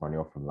watching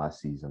Espanol from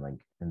last season, like,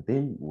 and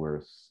they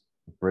were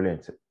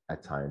brilliant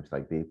at times.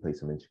 Like they played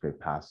some integrated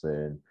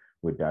passing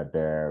with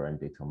Darder and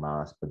De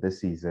Tomas, but this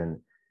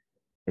season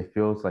it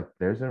feels like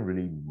there isn't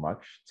really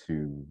much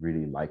to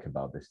really like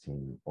about this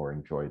team or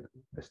enjoy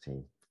this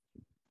team.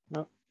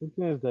 No, the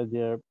thing is that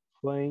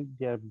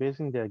they are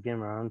basing their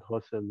game around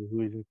Hustle,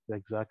 who isn't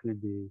exactly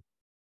the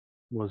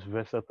most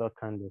versatile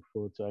kind of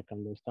forward. So I can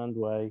understand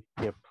why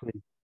their play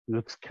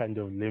looks kind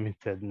of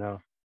limited now.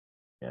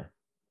 Yeah,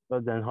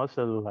 But then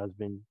Hustle has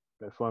been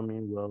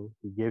performing well.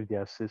 He gave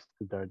the assist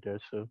to Darder,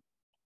 so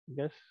I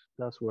guess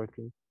that's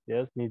working. They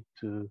just need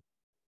to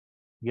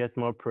get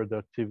more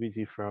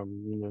productivity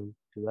from,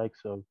 the likes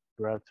of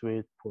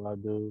Brathwaite,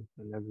 Puado,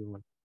 and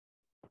everyone.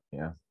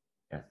 yeah,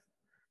 yeah.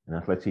 And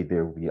Atleti,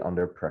 they'll be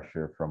under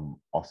pressure from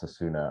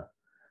Osasuna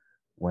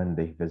when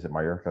they visit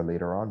Mallorca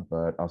later on.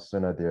 But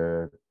Osasuna,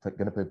 they're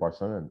going to play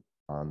Barcelona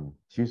on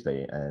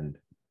Tuesday, and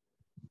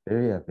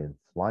they have been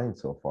flying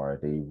so far.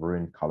 They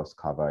ruined Carlos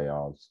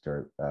Carvalhal's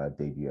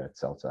debut at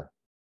Celta.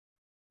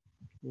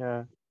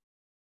 Yeah.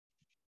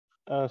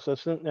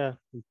 Yeah,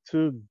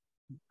 two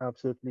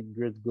absolutely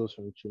great goals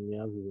from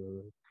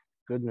Chimiazu.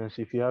 Goodness,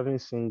 if you haven't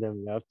seen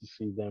them, you have to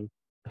see them.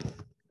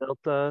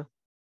 Delta,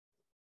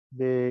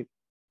 they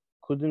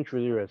couldn't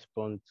really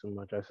respond too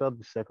much. I felt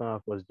the second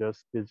half was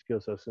just basically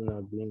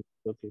Osasuna being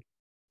okay.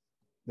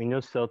 We know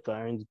Celta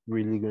aren't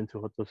really going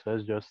to hurt us.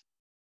 Let's just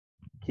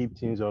keep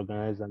things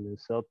organized. And in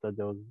Celta,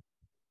 there was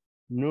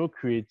no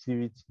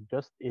creativity,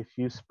 just a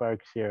few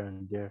sparks here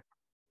and there.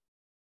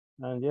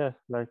 And yeah,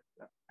 like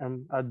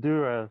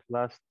Adura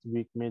last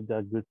week made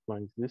that good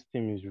point. This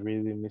team is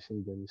really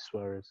missing Denis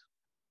Suarez.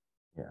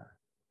 Yeah,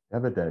 they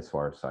have a Dennis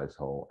Suarez size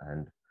hole,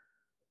 and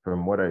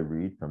from what I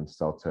read from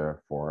Celta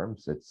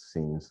forums, it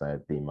seems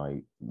that they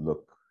might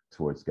look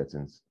towards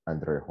getting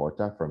Andre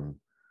Horta from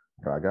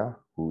Braga,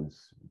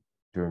 who's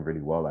doing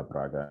really well at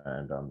Braga,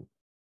 and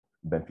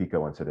Benfica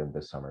wanted him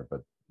this summer,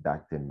 but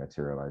that didn't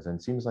materialize. And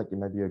it seems like it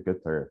might be a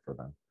good player for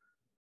them.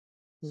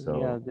 Yeah,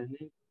 So they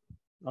need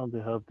all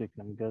the help they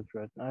can get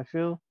right now. I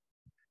feel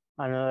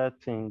another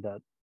thing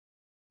that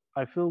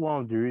I feel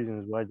one of the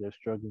reasons why they're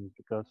struggling is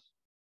because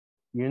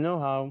you know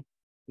how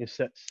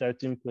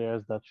certain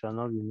players that shall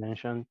not be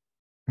mentioned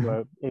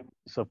were able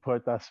to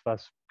support us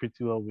fast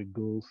pretty well with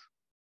goals.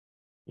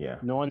 yeah,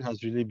 No one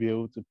has really been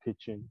able to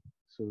pitch in.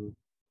 So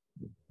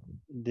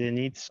they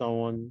need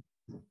someone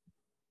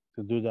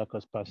to do that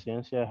because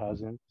Paciencia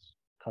hasn't,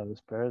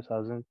 Carlos Perez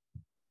hasn't.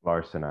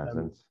 Larson Um,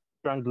 hasn't.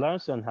 Frank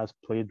Larson has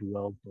played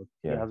well, but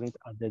he Yeah, hasn't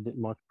added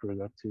much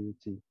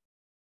productivity.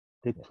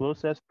 The yeah,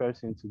 closest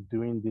person to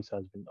doing this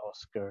has been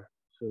Oscar.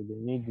 So they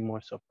need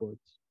more support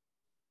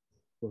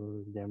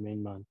for their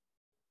main man.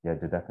 yeah,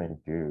 they definitely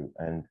do.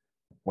 And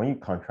when you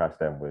contrast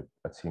them with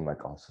a team like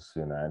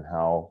Osasuna and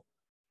how,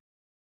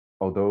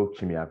 although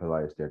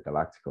Chimiavila is their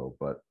Galactico,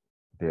 but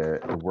the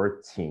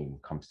word team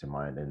comes to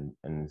mind,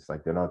 and it's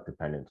like they're not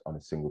dependent on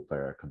a single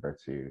player compared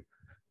to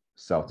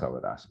Celta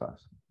with Aspas.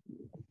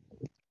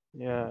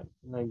 Yeah,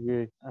 I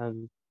agree.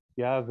 And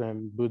you have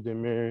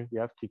Budimir, you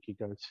have Kiki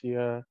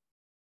Garcia,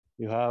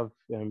 you have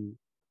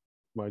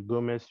Mark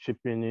Gomez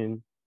chipping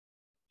in.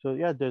 So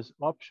yeah, there's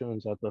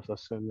options at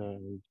Osasuna,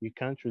 and you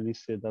can't really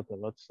say that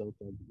about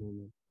Celta at the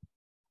moment.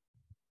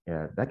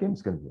 Yeah, that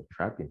game's going to be a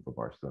trap game for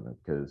Barcelona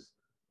because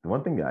the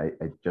one thing that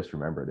I just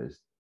remembered is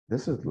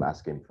this is the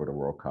last game for the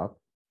World Cup,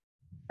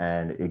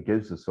 and it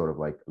gives a sort of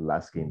like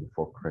last game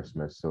before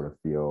Christmas sort of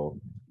feel.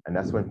 And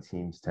that's when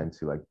teams tend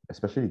to like,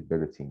 especially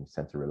bigger teams,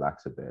 tend to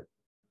relax a bit.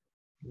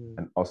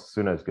 And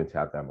Osasuna is going to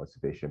have that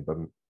motivation. But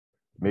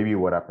maybe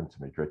what happened to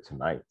Madrid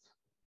tonight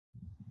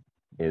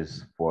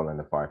is fuel in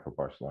the fire for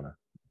Barcelona.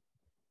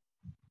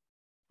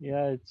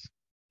 Yeah, it's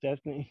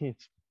definitely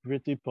it's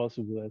pretty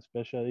possible,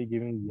 especially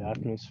given the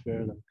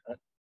atmosphere. Like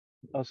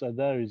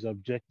Asadar is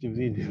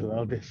objectively the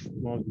loudest,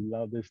 one of the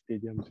loudest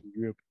stadiums in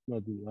Europe,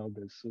 not the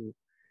loudest. So,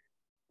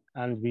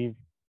 and we've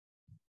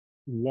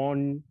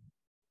won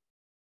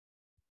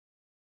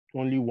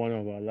only one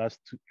of our last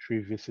three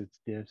visits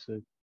there, so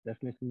it's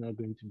definitely not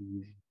going to be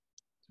easy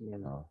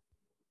tomorrow.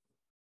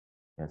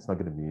 Yeah, it's not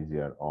going to be easy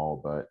at all.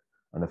 But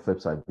on the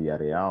flip side,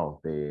 Villarreal,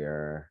 they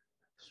are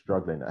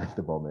struggling at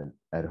the moment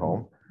at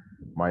home.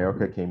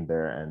 Mallorca came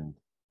there and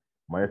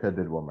Mallorca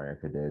did what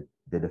Mallorca did.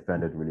 They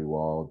defended really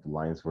well. The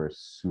lines were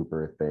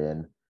super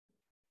thin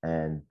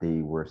and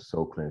they were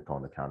so clinical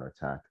on the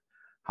counterattack.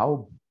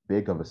 How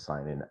big of a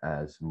signing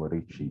as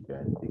Morici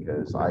been?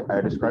 Because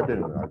I described it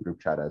in our group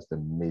chat as the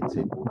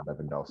mid-table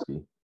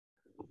Lewandowski.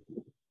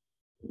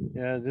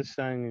 Yeah, this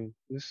signing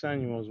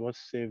was what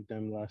saved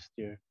them last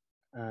year,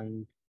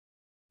 and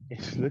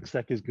it looks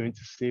like it's going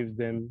to save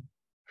them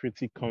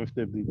pretty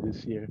comfortably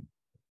this year.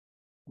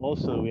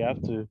 Also, we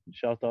have to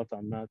shout out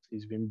Amat.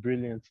 He's been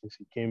brilliant since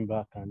he came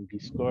back, and he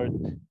scored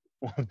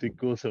one of the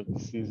goals of the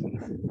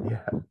season.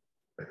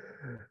 Yeah.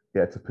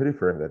 Yeah, it's a pity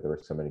for him that there were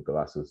so many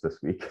glasses this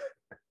week.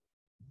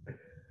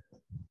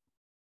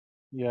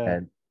 Yeah.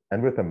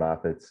 And with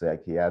Amat, it's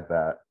like he had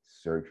that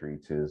surgery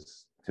to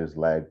his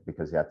leg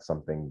because he had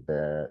something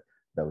there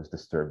that was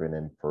disturbing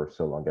him for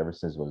so long, ever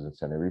since he was in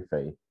Tenerife.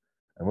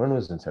 And when he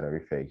was in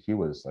Tenerife, he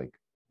was like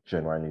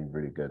genuinely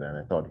really good. And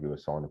I thought he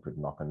was someone who could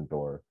knock on the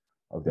door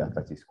of the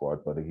Atleti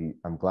squad. But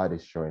I'm glad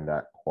he's showing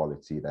that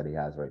quality that he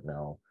has right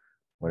now.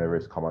 Whenever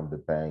he's come on the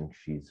bench,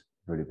 he's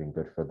really been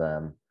good for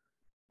them.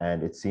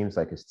 And it seems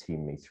like his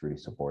teammates really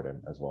support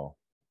him as well.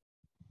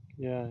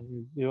 Yeah,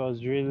 it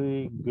was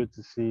really good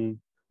to see.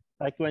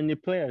 Like when the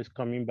player is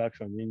coming back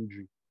from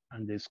injury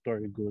and they score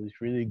a goal, it's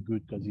really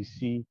good because you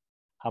see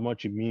how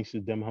much it means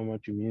to them, how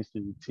much it means to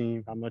the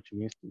team, how much it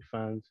means to the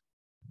fans.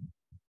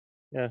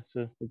 Yeah,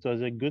 so it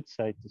was a good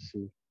sight to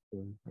see.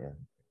 So, Yeah.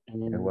 I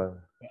mean, Well,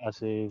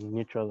 as a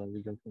neutral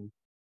Liga fan.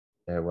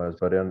 it was,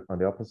 but on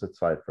the opposite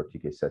side for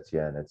Kike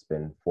Setien, it's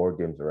been 4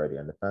 games already,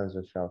 and the fans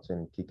are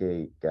shouting,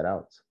 "Kike, get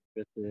out!"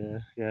 But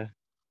yeah,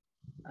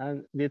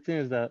 and the thing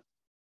is that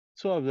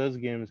two of those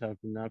games have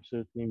been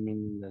absolutely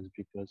meaningless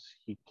because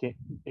he came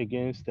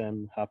against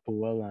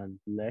Hapoel and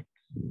Lek.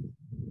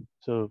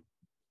 So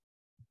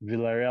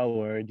Villarreal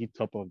were already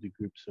top of the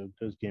group, so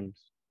those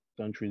games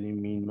don't really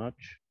mean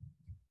much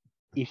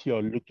if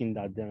you're looking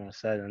at them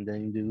aside. And then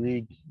in the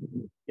league,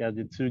 yeah,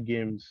 the two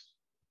games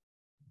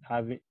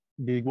having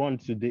the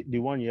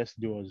one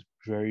yesterday was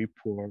very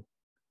poor.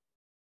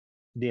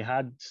 They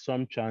had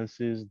some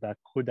chances that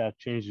could have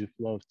changed the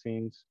flow of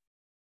things,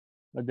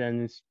 but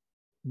then it's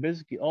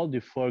basically all the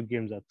four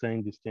games are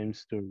telling the same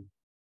story: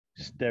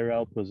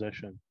 sterile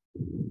possession,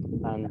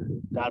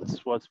 and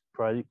that's what's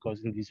probably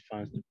causing these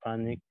fans to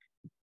panic.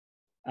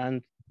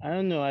 And I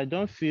don't know, I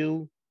don't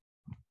feel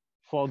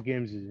 4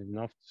 games is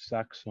enough to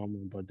sack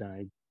someone, but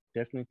I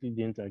definitely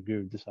didn't agree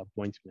with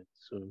disappointment.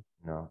 So,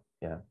 No,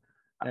 yeah.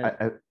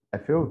 uh, I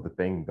feel the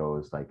thing though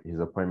is like his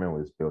appointment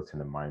was built in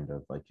the mind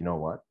of like, you know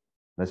what?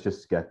 Let's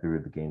just get through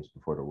the games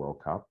before the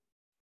World Cup.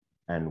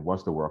 And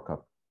once the World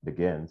Cup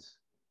begins,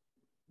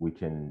 we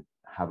can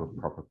have a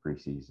proper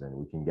preseason.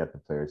 We can get the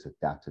players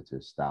adapted to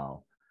his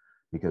style.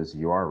 Because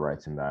you are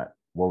right in that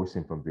what we've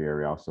seen from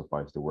Villarreal so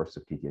far is the worst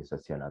of Pique,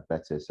 Setien at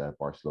Betis, at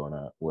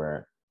Barcelona,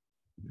 where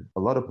a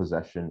lot of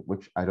possession,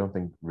 which I don't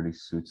think really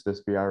suits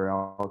this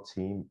Villarreal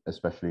team,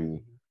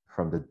 especially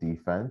from the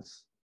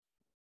defense.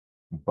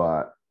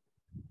 But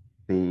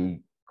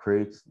they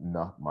create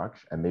not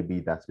much, and maybe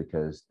that's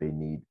because they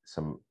need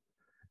some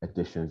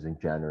additions in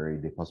January.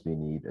 They possibly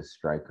need a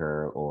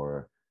striker,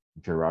 or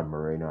Gerard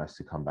Moreno has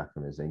to come back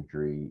from his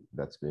injury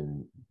that's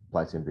been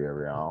plaguing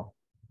Villarreal.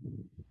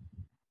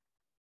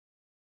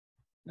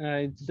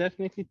 it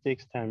definitely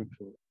takes time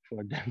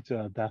for them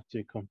to adapt to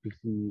a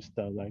completely new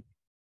style. Like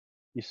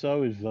you saw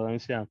with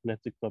Valencia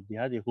Athletic Club, they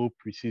had a whole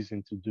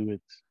preseason to do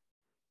it.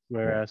 Yeah,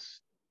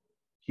 Whereas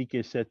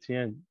Kike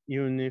Setien,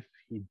 even if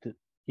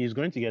he's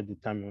going to get the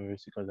time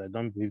always because I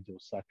don't believe they'll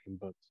sack him.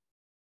 But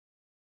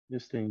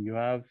this thing, you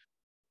have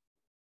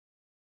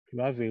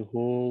a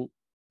whole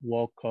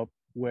World Cup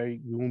where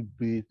you won't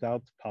be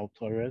without Pau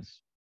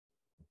Torres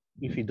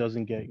if he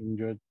doesn't get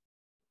injured.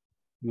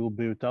 You'll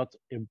be without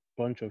a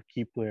bunch of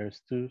key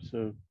players too.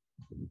 So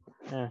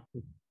yeah,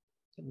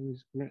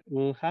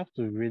 we'll have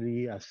to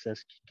really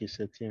assess Kike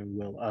Setien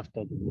well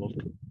after the World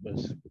Cup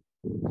because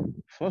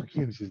 4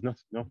 games is not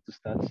enough to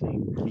start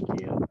saying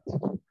Kike out.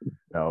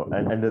 no,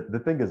 and the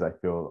thing is, I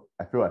feel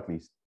at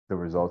least the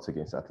results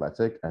against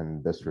Athletic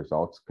and this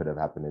result could have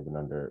happened even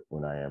under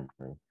Unai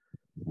Emery,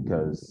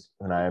 because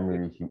Unai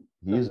Emery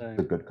he is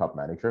a good cup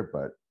manager,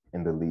 but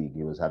in the league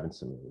he was having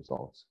similar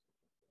results.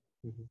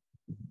 Mhm.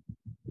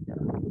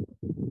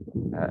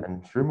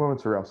 And three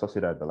moments for Real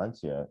Sociedad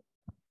Valencia,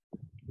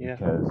 Yeah.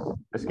 because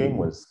this game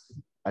was,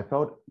 I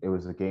felt it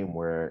was a game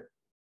where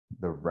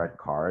the red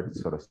card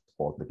sort of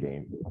spoiled the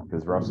game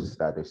because Real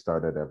Sociedad, they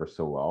started ever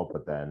so well,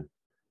 but then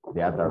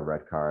they had that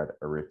red card,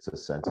 Aritza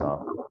sent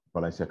off,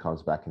 Valencia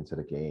comes back into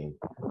the game.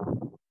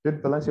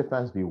 Should Valencia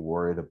fans be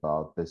worried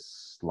about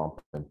this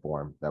slump in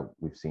form that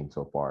we've seen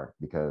so far?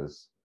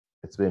 Because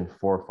it's been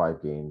 4 or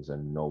 5 games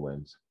and no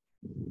wins.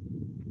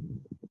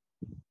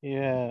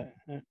 Yeah.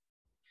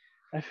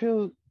 I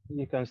feel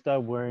you can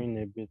start worrying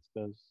a bit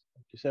because,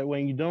 like you said,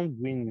 when you don't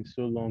win in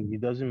so long,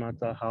 it doesn't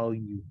matter how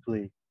you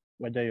play,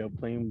 whether you're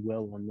playing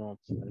well or not.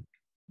 Like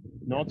Yeah,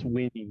 not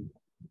winning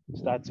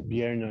starts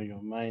bearing on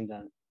your mind,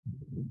 and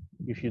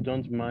if you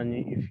don't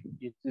manage, if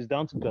it is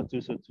down to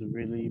Gattuso to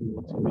really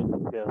motivate the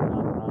players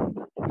and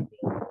manage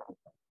well.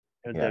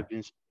 There yeah, have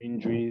been some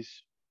injuries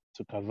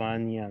to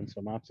Cavani and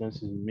some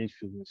absences in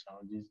midfield in some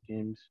of these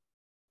games.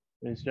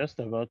 It's just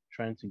about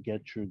trying to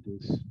get through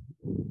this.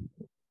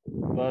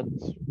 But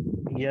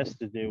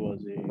yesterday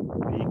was a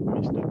big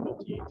missed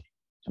opportunity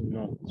to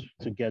not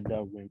to get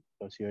that win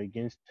because you're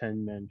against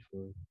 10 men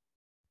for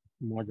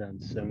more than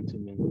 70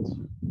 minutes.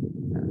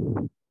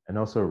 yeah. And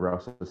also Real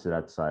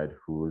Sociedad side,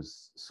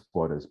 whose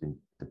squad has been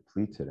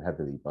depleted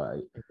heavily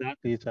by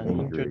Exactly, it's an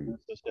injured injuries.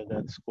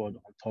 that squad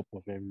on top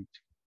of everything.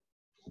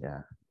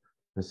 Yeah.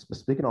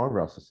 Speaking on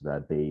Real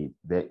Sociedad,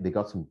 they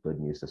got some good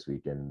news this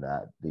week in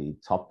that they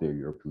topped their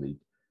Europa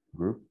League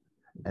group.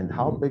 And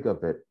how big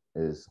of,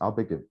 is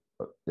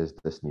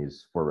this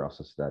news for Real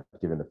Sociedad,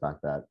 given the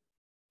fact that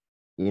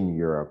in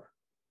Europe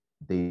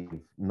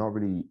they've not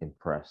really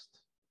impressed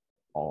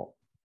all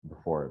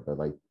before, but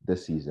like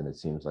this season it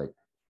seems like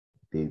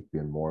they've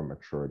been more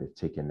mature, they've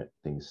taken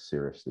things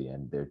seriously,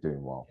 and they're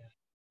doing well.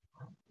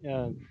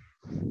 Yeah,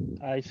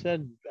 I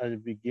said at the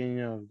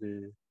beginning of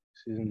the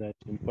season that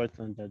it's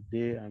important that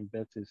they and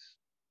Betis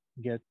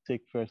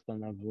take first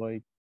and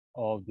avoid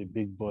all of the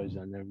big boys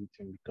and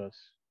everything because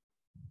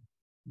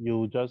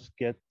you'll just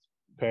get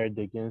paired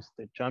against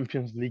the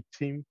Champions League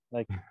team,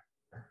 like,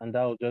 and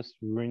that will just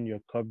ruin your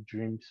cup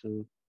dream.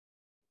 So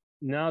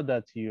now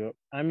that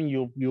I mean,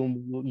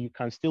 you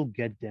can still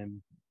get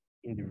them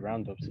in the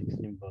round of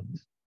 16, but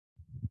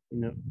you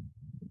know,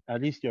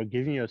 at least you're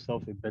giving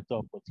yourself a better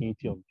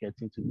opportunity of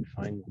getting to the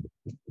final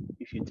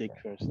if you take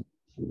first.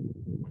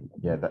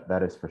 Yeah,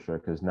 that is for sure.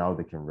 Because now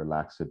they can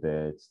relax a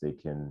bit. They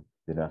don't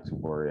have to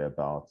worry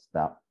about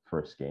that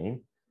first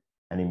game,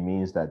 and it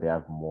means that they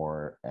have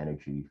more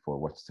energy for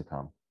what's to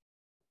come.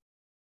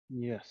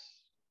 Yes,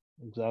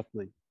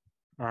 exactly.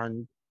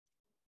 And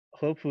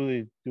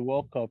hopefully the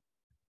World Cup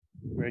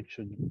break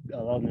should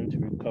allow them to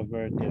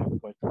recover their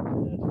important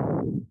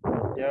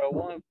players. They are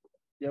one.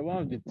 They are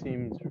one of the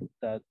teams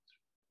that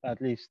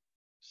at least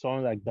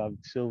someone like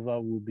David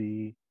Silva won't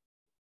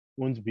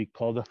be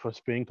called up for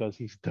Spain because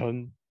he's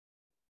done.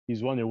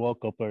 He's won a World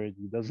Cup already.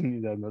 He doesn't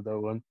need another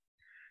one.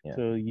 Yeah,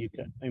 So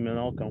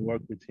Emmanuel can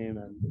work with him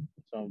and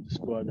some of the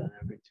squad and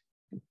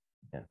everything.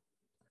 yeah.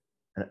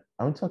 And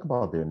I want to talk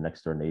about their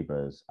next door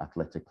neighbors,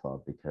 Athletic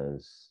Club,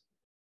 because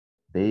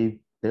they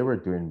were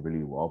doing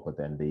really well, but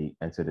then they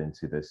entered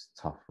into this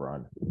tough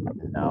run,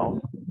 and now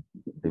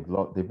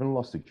they've been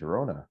lost to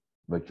Girona.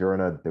 But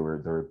Girona, they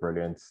were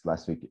brilliant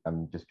last week.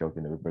 I'm just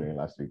joking, they were brilliant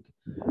last week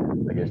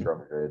against Real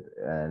Madrid,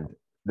 and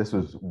this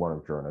was one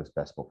of Girona's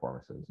best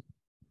performances.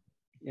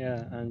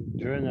 Yeah, and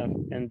Girona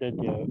ended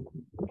their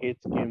 8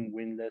 game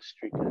winless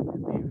streak, I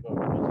believe, or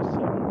was it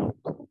 7 games?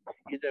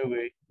 Either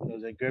way, it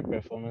was a great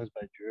performance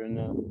by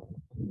Girona.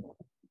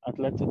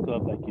 Athletic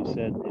Club, like you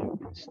said, they've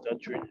been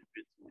stuttering a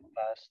bit in the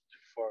past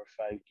 4 or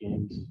 5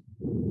 games.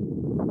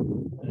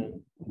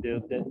 And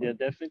they're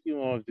definitely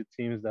one of the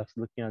teams that's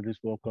looking at this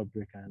World Cup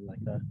break and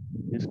like that.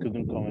 This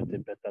couldn't come at a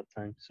better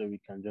time, so we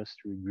can just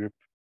regroup.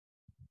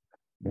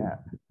 Yeah,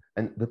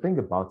 and the thing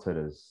about it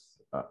is,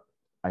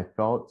 I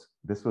felt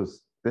this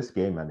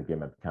game and the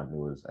game at the Camp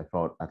Nou was I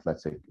felt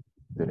Athletic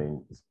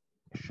didn't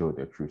show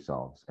their true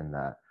selves in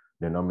that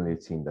they're normally a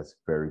team that's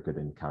very good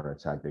in counter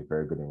attack. They're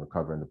very good in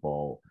recovering the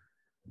ball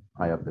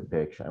high up the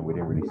pitch, and we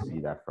didn't really see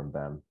that from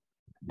them.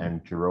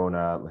 And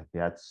Girona, like they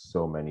had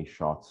so many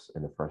shots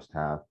in the first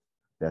half,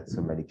 they had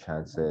so many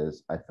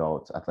chances. I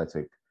felt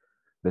Athletic,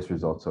 this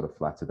result sort of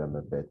flattered them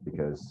a bit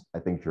because I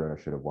think Girona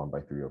should have won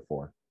by 3 or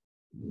 4.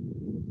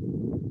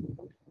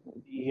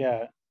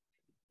 Yeah,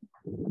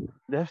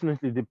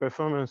 definitely the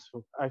performance.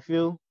 I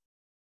feel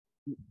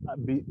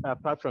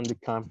apart from the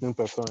Camp Nou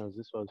performance,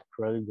 this was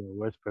probably the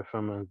worst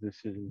performance this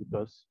season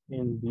because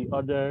in the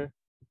other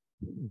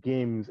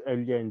games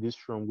earlier in this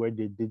run where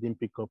they didn't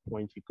pick up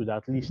points, you could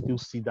at least still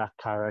see that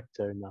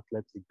character in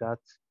Athletic, that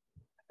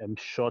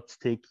shot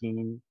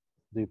taking,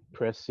 the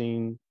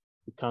pressing,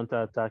 the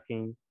counter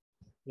attacking.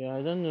 Yeah,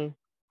 I don't know.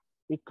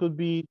 It could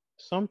be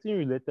something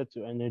related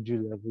to energy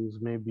levels,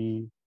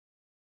 maybe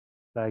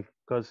like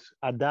because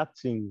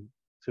adapting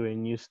to a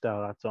new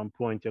style at some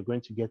point, you're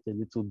going to get a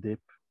little dip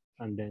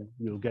and then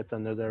you'll get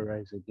another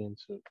rise again.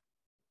 So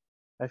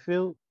I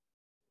feel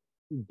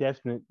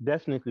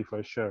definitely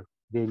for sure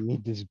they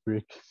need this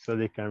break so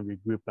they can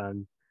regroup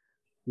and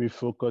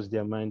refocus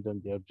their mind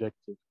on the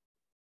objective.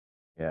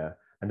 Yeah.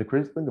 And the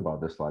crazy thing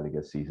about this La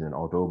Liga season,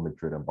 although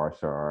Madrid and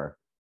Barca are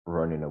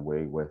running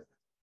away with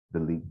the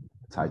league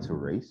title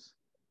race,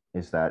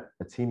 is that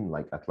a team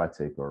like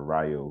Athletic or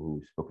Rayo,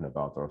 who's spoken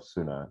about, or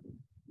Suna,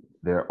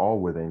 they're all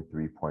within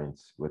 3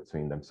 points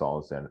between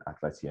themselves and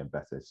Atleti and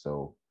Betis.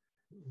 So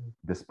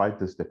despite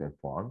this dip in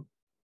form,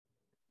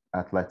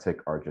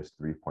 Athletic are just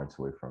 3 points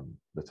away from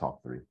the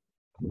top three.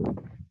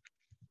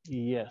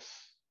 Yes.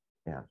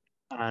 Yeah.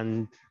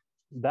 And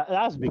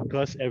that's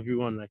because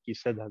everyone, like you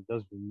said, has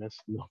just been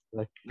messing up.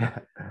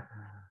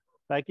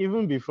 Like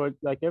even before,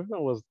 like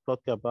everyone was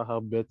talking about how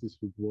Betis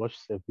would wash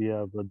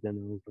Sevilla, but then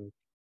I was like,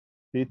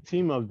 the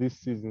theme of this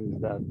season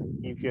is that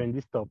if you're in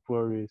this top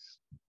four race,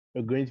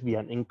 you're going to be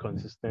an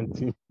inconsistent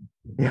team.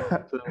 Yeah.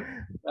 So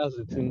that's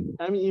the thing.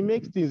 I mean, it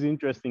makes things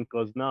interesting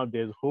because now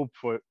there's hope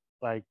for,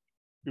 like,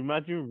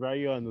 imagine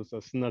Rayo and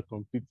Osasuna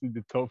competing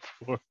the top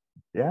four.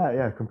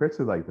 Yeah. Compared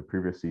to like the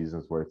previous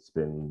seasons where it's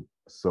been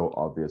so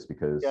obvious Yeah,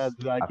 because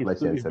like Atleti and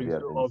it's been Sevilla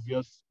have so been.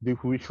 obvious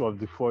which of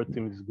the four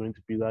teams is going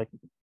to be. Like,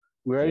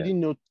 we Yeah. already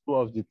know two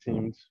of the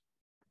teams,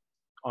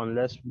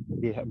 unless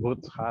they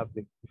both have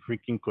a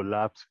freaking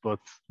collapse, but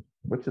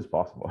Which is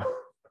possible.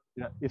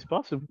 yeah, it's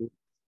possible.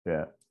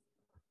 Yeah.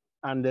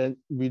 And then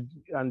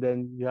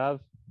you have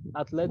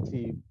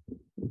Atleti.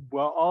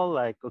 We're all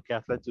like, okay,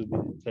 Atleti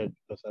will be the third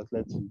because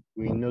Atleti,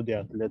 we know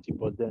they're Atleti,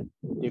 but then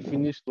they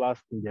finished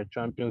last in their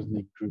Champions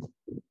League group.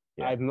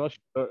 Yeah. I'm not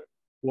sure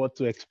what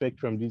to expect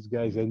from these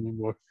guys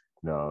anymore.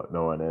 No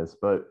one is.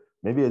 But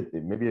maybe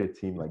a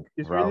team like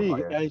Real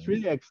It's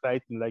really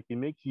exciting. Like it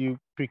makes you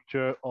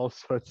picture all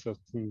sorts of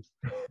things.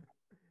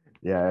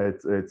 Yeah,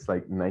 it's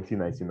like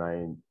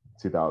 1999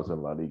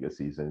 2000 La Liga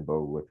season,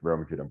 but with Real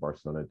Madrid and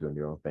Barcelona doing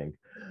their own thing.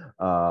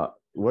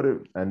 What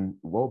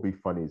would be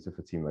funny is if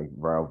a team like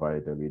Real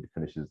Valladolid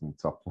finishes in the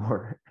top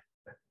four.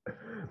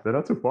 They're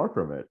not too far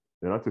from it.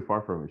 They're not too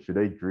far from it. Should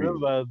they dream?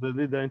 Well, the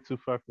leader ain't too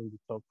far from the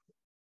top.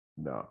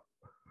 No.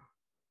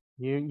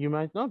 You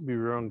might not be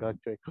wrong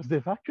actually, because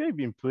they've actually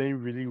been playing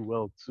really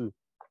well too.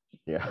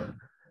 Yeah.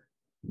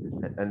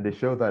 And they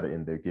showed that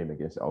in their game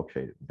against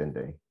Elche, didn't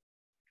they?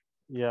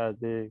 Yeah,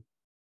 they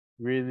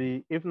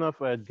really, if not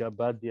for Edgar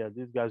Badia,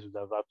 these guys would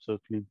have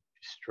absolutely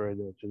destroyed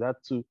it.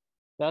 So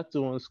that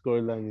 2-1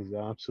 scoreline is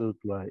an absolute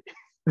lie.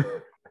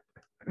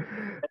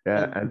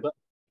 Yeah, and But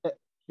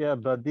yeah,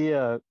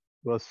 Badia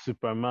was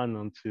Superman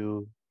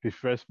until the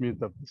first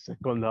minute of the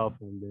second half,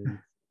 and then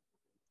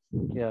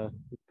yeah,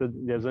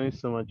 there's only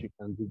so much you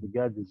can do. The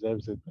guy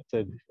deserves a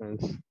better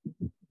defense.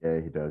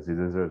 yeah, he does. He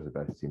deserves the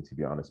best team, to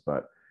be honest.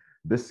 But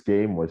this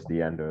game was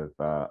the end of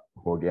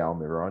Jorge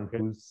Almiron,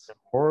 whose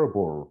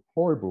horrible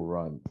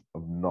run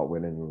of not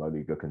winning La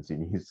Liga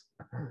continues.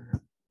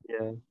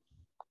 Yeah,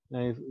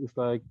 and it's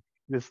like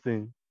this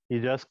thing. He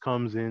just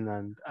comes in,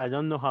 and I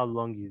don't know how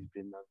long he's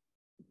been at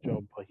the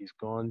job, but he's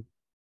gone.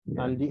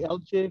 Yeah. And the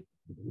LJ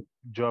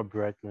job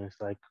right now is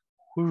like,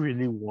 who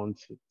really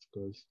wants it?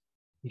 Because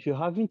if you're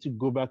having to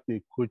go back to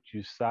a coach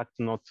you sacked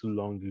not too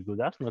long ago,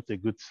 that's not a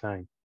good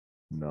sign.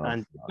 No,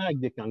 And it's not like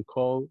they can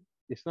call.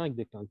 It's not like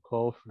they can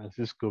call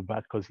Francisco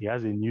back because he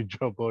has a new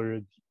job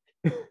already.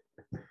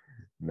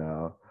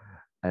 no.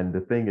 And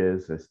the thing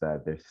is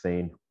that they're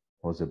saying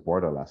Jose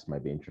Bordalas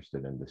might be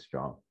interested in this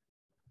job.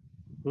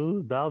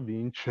 Oh, that'll be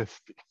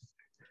interesting.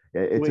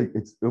 Yeah,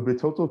 it'll be a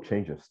total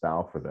change of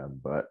style for them,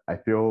 but I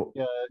feel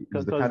he's the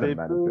because kind of they feel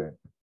manager.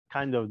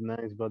 kind of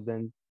nice, but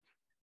then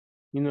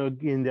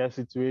in their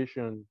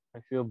situation, I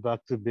feel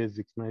back to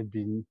basics might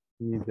be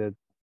needed,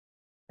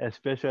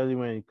 especially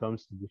when it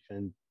comes to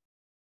defend.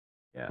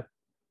 Yeah.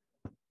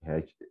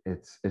 Yeah,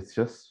 it's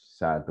just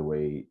sad the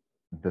way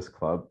this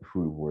club,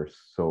 who were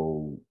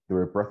they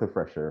were a breath of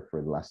fresh air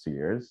for the last 2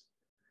 years,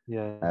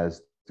 Yeah,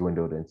 has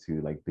dwindled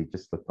into like they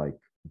just look like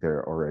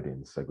they're already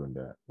in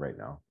Segunda right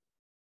now.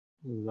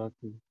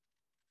 exactly.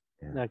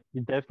 Yeah. Like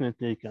you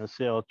definitely can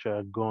say Ultra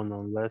are gone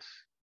unless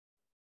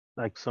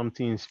like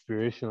something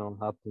inspirational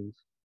happens.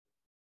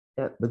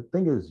 Yeah, but the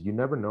thing is, you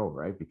never know,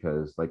 right?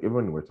 Because like even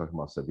when we're talking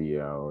about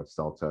Sevilla or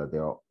Celta,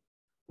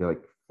 they're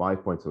like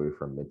 5 points away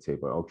from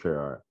mid-table. Ultra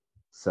are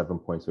 7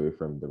 points away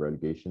from the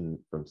relegation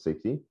from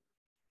safety,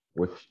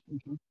 which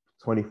Mhm.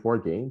 24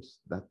 games,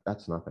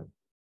 that's nothing.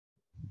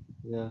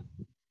 Yeah,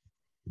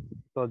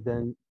 but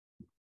then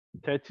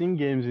 13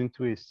 games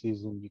into a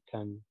season, you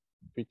can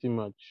pretty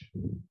much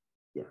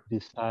Yeah.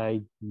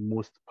 decide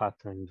most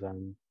patterns,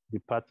 and the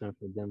pattern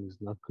for them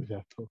is not good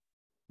at all.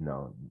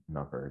 No,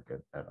 not very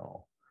good at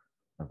all.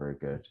 Not very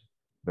good.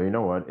 But you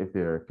know what? If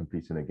they're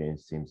competing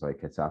against teams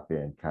like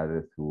Getafe and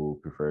Cadiz who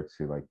prefer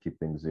to like keep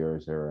things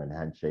 0-0 and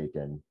handshake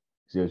and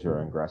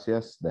 0-0 and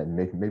gracias, then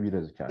maybe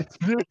there's a chance.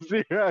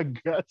 Zero, I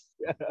guess.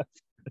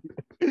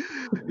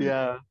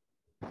 Yeah,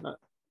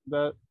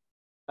 that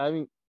I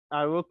mean,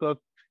 I woke up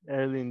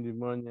early in the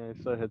morning. I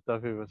saw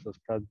Getafe versus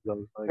Cadiz. I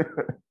was like,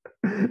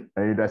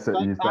 And you I decide to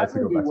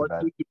haven't go been back to bed.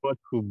 watching too much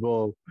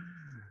football,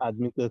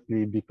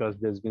 admittedly, because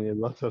there's been a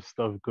lot of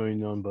stuff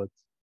going on. But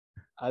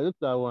I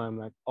looked at one. I'm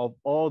like, of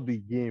all the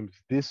games,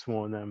 this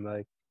one, I'm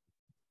like,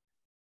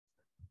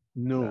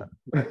 No,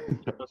 like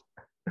just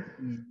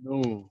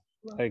no.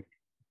 Like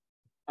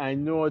I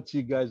know what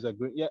you guys are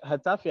going. Yeah,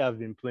 Hatafe have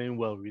been playing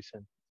well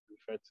recently. To be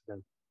fair to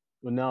them,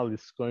 Unal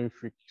is scoring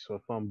free kicks for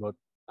fun, but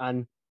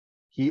and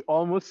he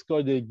almost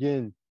scored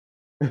again,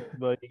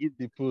 but he hit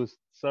the post.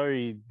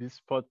 Sorry,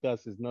 this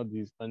podcast is not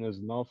the Spanish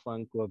not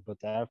fan club, but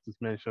I have to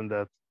mention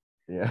that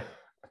Yeah.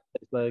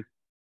 it's like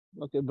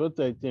okay, both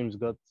the teams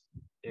got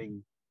a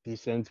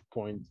decent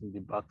point in the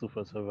battle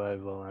for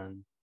survival,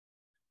 and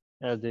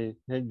yeah,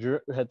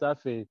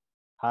 Hetafe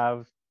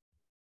have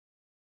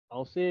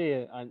I'll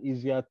say an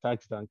easier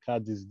task than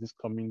Cadiz this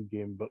coming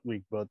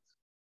week, but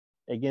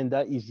again,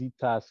 that easy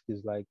task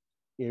is like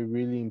a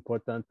really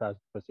important task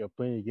because you're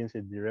playing against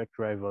a direct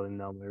rival in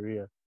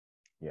Almeria.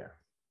 Yeah.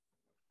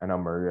 And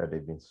Maria,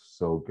 they've been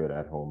so good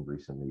at home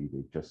recently.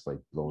 They've just like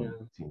Yeah,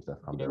 blown teams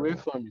that come the their away way.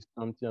 form is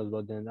something else,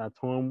 but then at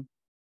home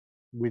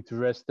with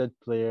rested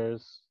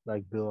players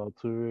like Bill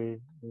Alture,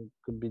 it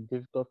could be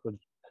difficult for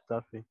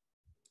Getafe.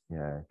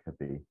 Yeah, it could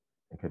be.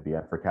 It could be.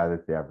 For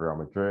Cadiz, they have Real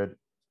Madrid.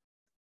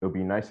 It would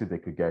be nice if they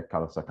could get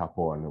Carlos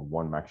Acapo on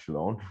one match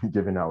loan,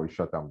 given how we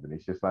shut down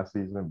Vinicius last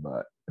season.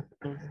 But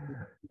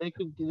They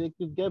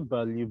could get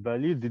Bali.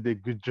 Bali did a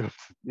good job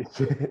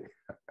today.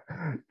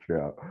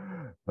 true.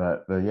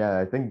 But yeah,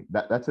 I think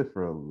that's it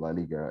for La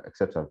Liga,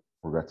 except I've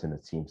forgotten a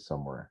team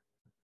somewhere.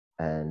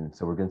 And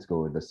so we're going to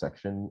go with this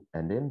section.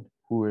 And then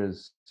who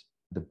is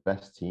the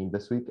best team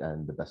this week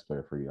and the best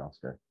player for you,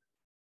 Oscar?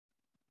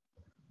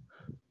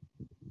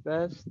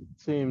 Best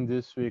team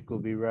this week will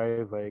be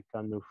Rayo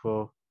Vallecano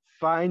for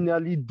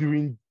finally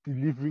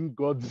delivering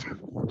God's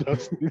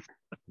justice.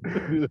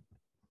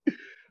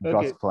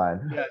 God's Okay,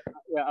 plan. yeah,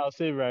 yeah, I'll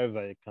say Rayo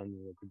Vallecano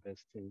were the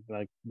best team.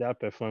 Like that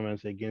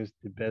performance against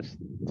the best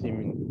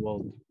team in the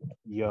world,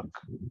 yuck,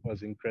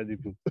 was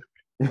incredible.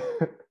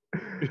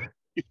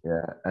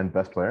 Yeah, and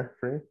best player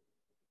for you?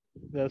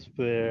 Best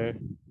player,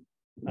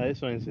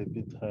 this one is a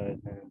bit hard.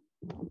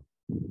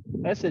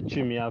 I said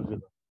Chimi Avila.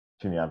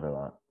 Jimmy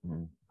Avila.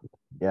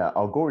 Yeah,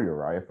 I'll go with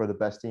Uriah for the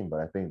best team,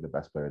 but I think the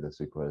best player this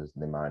week was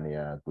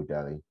Nemanja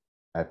Gudeli.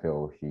 I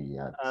feel he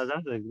had,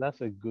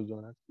 That's a good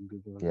one. That's a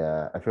good one.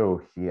 yeah, I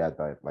feel he had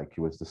that, like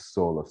he was the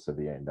soul of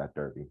Sevilla in that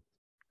derby.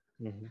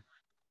 Mm-hmm.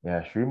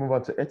 Yeah, should we move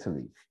on to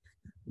Italy?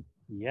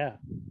 Yeah,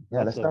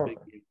 Yeah, that's a big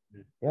game.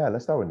 yeah,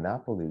 let's start with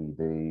Napoli.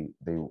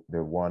 They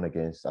won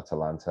against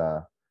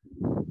Atalanta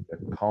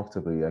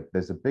comfortably. Like,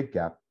 there's a big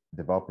gap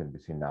developing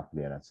between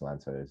Napoli and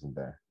Atalanta, isn't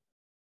there?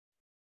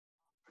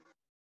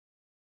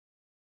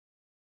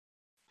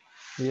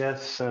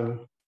 Yes,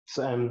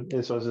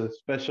 it was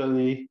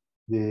especially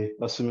the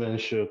Osimhen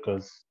show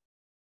because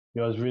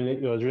it was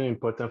really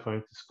important for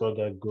him to score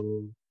that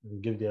goal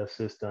and give the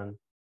assist and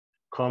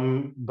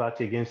come back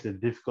against a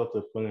difficult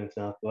opponent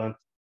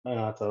in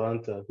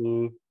Atalanta,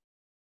 who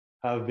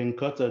have been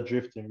caught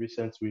adrift in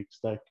recent weeks.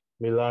 Like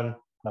Milan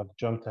have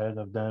jumped ahead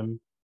of them,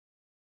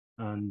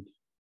 and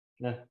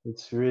yeah,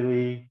 it's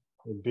really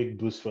a big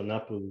boost for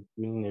Napoli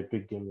winning a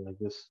big game like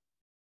this.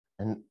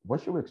 And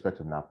what should we expect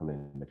of Napoli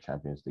in the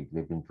Champions League?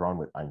 They've been drawn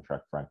with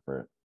Eintracht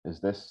Frankfurt. Is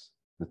this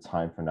the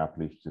time for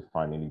Napoli to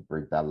finally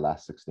break that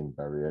last 16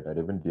 barrier that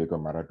even Diego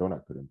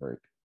Maradona couldn't break?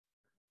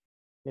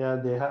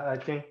 Yeah, I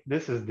think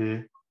this is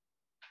the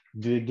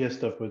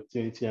biggest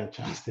opportunity and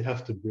chance they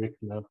have to break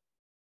now.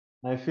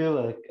 I feel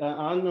like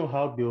I don't know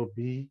how they'll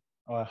be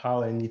or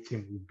how any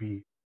team will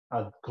be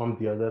at come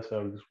the other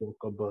side of this World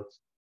Cup, but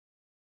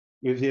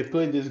if they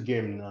play this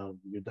game now,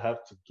 you'd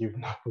have to give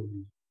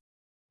Napoli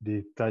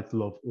the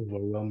title of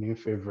overwhelming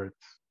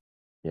favorites.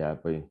 Yeah,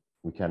 but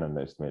we can't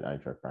underestimate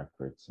Eintracht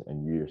Frankfurt,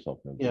 and you yourself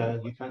know very Yeah,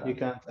 you much of can't. You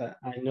them. can't.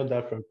 I know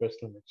that from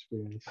personal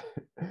experience.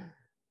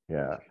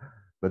 Yeah,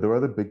 but there were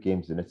other big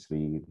games in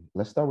Italy.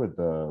 Let's start with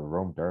the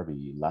Rome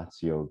Derby.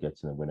 Lazio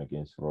gets a win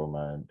against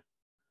Roma, and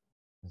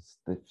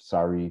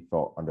Sarri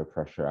felt under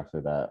pressure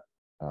after that.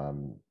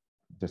 Um,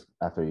 just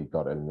after he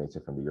got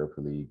eliminated from the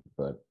Europa League,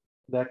 but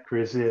That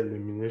crazy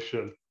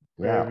elimination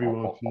where yeah,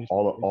 everyone finished.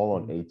 all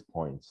on 8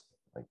 points,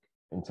 like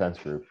intense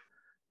group.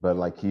 But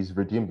like he's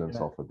redeemed Yeah,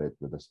 himself a bit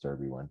with this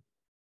Derby win.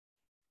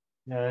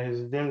 yeah,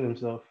 he's damned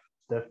himself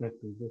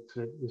definitely.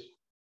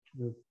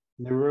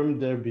 The Rome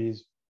Derby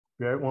is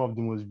one of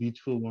the most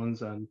beautiful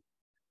ones, and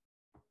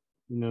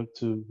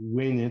to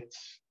win it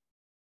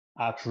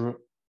at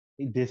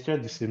they share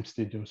the same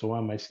stadium, so why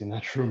am I saying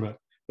at Roma?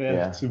 But yeah,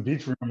 Yeah, to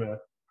beat Roma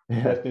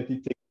yeah, definitely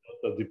takes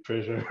out of the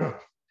pressure.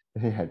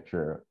 yeah.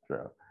 True.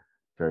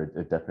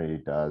 It definitely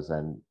does.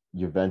 And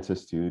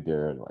Juventus too.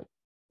 They're like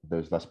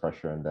there's less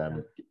pressure on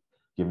them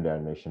given their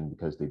nation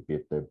because they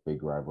beat their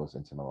big rivals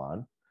Inter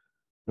Milan.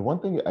 The one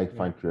thing I Yeah,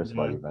 find curious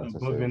about they're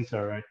Juventus above is,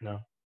 Inter right now.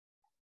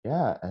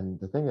 yeah, and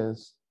the thing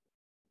is,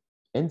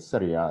 in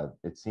Serie A,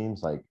 it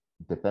seems like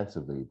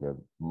defensively they're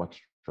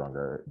much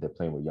stronger. They're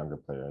playing with younger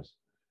players.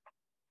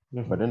 But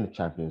Mm-hmm. in the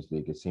Champions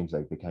League, it seems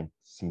like they can't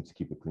seem to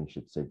keep a clean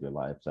sheet to save their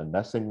lives. And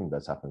that's something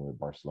that's happening with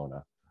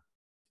Barcelona.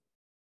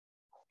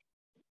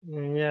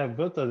 Yeah,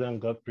 both of them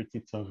got pretty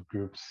tough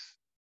groups.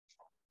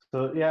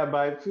 So yeah, but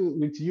I feel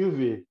with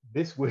Juve,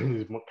 this win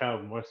is kind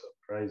of more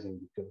surprising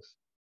because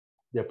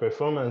their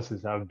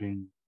performances have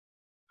been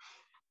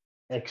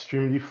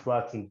extremely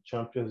flat in the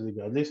Champions League.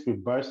 At least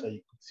with Barca,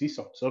 you could see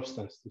some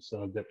substance to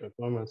some of their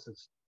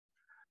performances.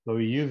 But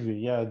with Juve,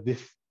 yeah,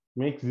 this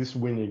makes this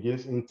win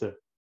against Inter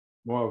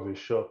more of a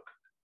shock.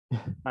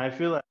 I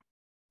feel like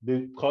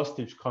the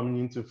Kostic coming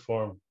into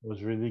form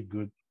was really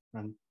good,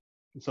 and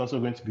it's also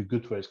going to be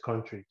good for his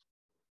country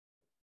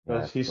Yeah,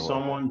 because he's so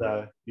someone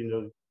that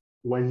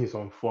when he's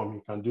on form,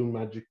 he can do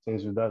magic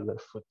things with that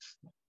left foot.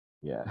 I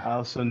yeah,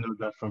 also know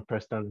that from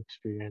personal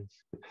experience.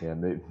 yeah,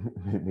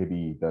 maybe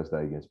he does that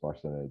against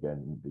Barcelona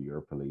again in the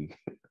Europa League.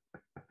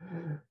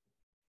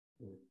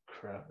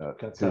 Crap, Too,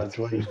 Qatar,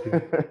 what you do?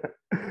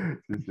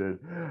 too soon.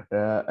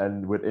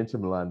 And with Inter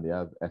Milan, they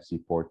have FC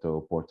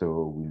Porto.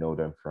 Porto, we know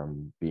them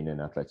from being in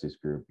Atleti's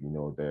group. You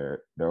know,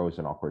 they're always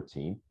an awkward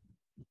team,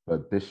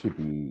 but this should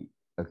be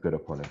a good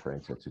opponent for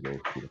Inter to go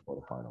to the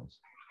quarterfinals.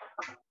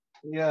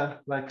 Yeah,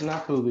 like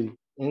Napoli,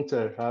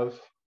 Inter have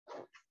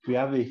we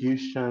have a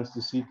huge chance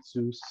to see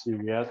two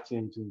Serie A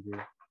teams in the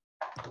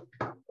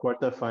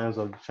quarterfinals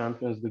of the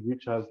Champions League,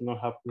 which has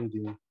not happened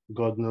in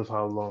God knows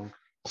how long.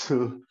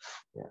 So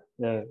Yeah,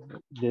 yeah,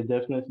 they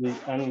definitely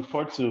and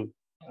Porto,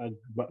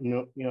 but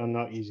no,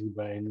 not easy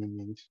by any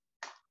means.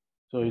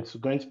 So yeah, it's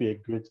going to be a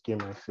great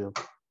game, I feel.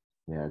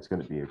 yeah. It's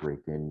going to be a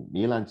great game.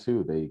 Milan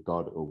too. They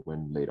got a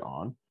win later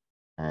on,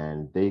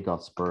 and they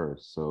got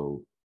Spurs.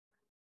 So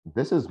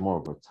this is more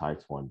of a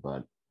tight one,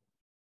 but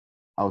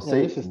I'll Yeah,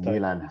 say this is tight.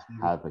 Milan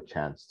have a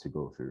chance to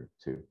go through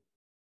too.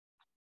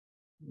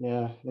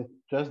 Yeah, it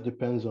just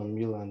depends on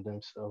Milan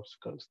themselves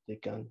because they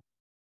can.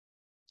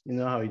 You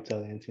know how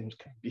Italian teams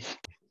can be.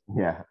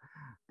 Yeah,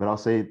 but I'll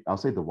say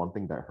the one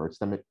thing that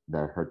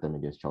hurt them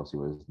against Chelsea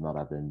was not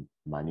having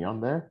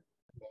Magnon there.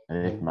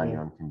 And if Yeah,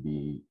 Magnon can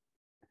be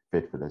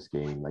fit for this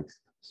game, like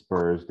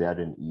Spurs, they had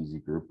an easy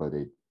group, but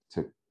it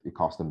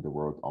cost them the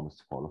world almost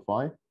to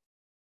qualify. yeah.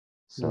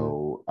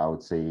 So I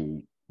would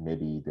say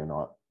maybe they're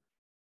not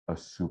a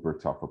super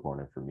tough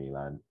opponent for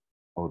Milan.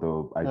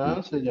 Although I No, I do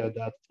don't say think, they're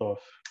that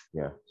tough.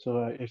 yeah,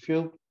 So I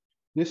feel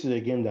this is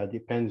a game that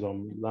depends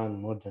on Milan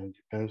more than it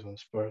depends on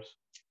Spurs.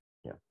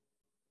 yeah.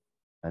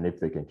 And if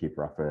they can keep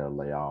Rafael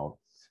Leao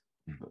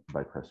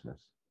by Christmas,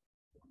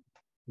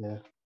 Yeah.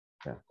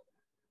 yeah.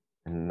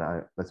 And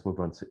now let's move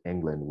on to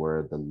England,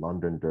 where the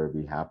London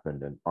Derby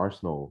happened, and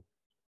Arsenal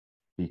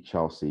beat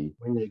Chelsea.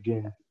 Win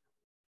again.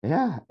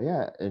 Yeah,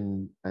 yeah,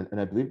 and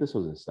I believe this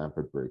was in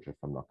Stamford Bridge, if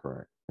I'm not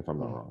correct, if I'm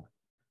not Yeah. wrong.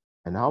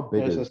 And how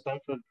big Yes, a is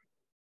Stamford.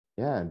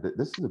 yeah? And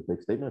this is a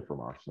big statement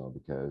from Arsenal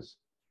because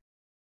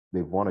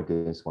they've won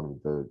against one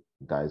of the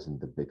guys in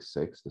the Big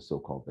Six, the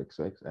so-called Big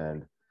Six,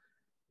 and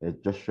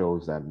it just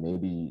shows that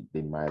maybe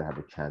they might have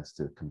a chance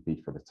to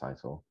compete for the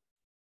title.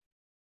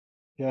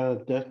 Yeah,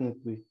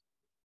 definitely.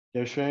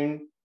 They're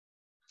showing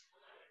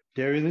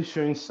they're really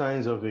showing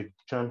signs of a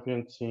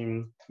champion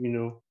team.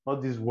 All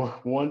these one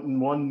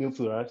nil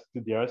to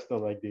the Arsenal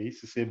like they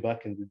used to say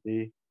back in the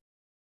day.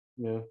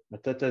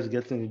 Arteta is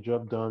getting the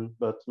job done,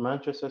 but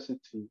Manchester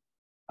City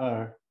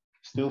are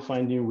still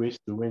finding ways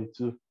to win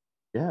too.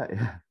 Yeah,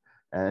 yeah.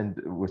 And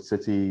with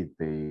City,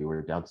 they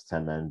were down to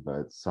 10 men,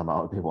 but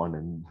somehow they won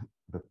in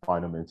the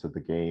final minutes of the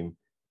game.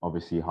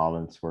 Obviously,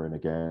 Haaland's scoring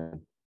again.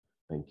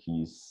 I think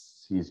he's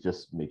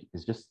just making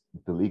it's just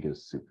the league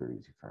is super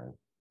easy for him.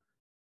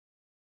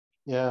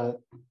 Yeah,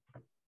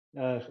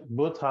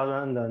 both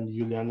Haaland and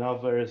Julian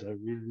Alvarez are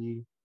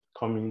really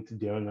coming into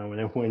their own.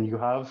 And when you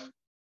have,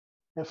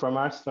 and from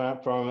an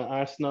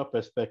Arsenal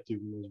perspective,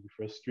 it must be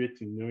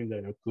frustrating knowing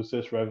that your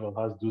closest rival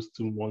has those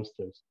two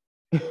monsters,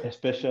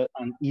 especially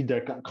and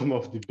either can come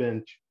off the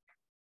bench.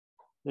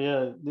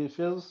 Yeah, it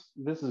feels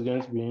this is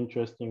going to be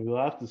interesting. We'll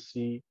have to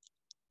see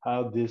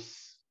how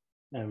this,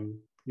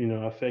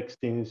 affects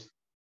things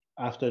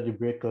after the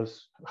break.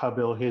 Because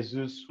Abel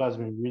Jesus, who has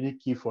been really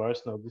key for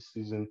Arsenal this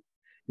season,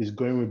 is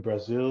going with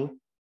Brazil.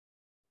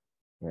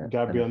 Yeah, and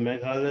Gabriel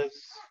Megales,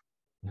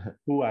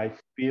 who I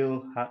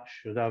feel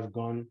should have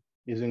gone,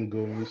 isn't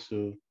going.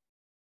 So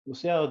we'll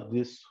see how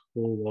this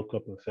whole World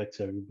Cup affects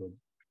everybody.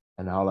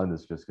 and Haaland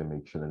is just gonna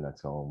be chilling at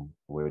home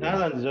waiting.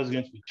 Ireland is just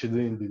going to be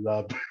chilling in the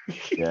lab.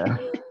 Yeah,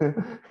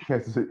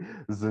 this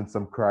is in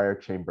some cryo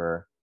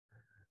chamber.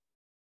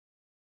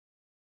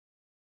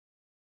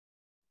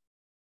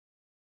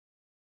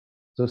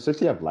 So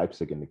City have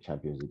Leipzig in the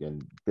Champions League,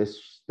 and this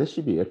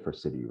should be it for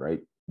City,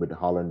 right? With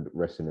Holland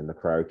resting in the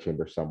cryo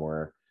chamber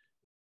somewhere,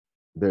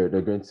 they're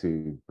going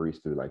to breeze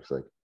through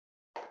Leipzig.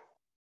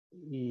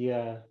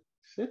 Yeah,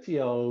 City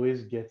are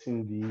always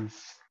getting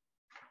these.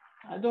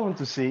 I don't want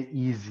to say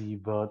easy,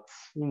 but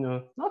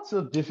not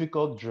so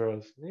difficult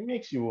draws. It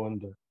makes you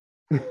wonder.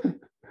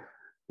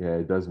 Yeah,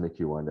 it does make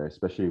you wonder,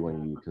 especially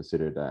when you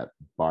consider that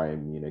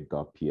Bayern Munich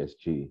got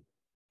PSG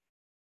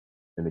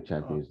in the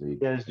Champions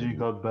League, PSG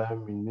got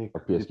Bayern Munich,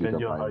 or PSG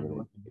depending got on how Bayern you Munich.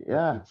 want to look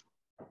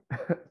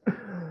at Yeah,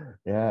 it.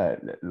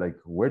 yeah. Like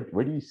where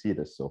do you see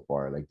this so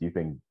far? Like, do you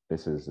think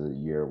this is a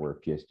year where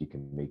PSG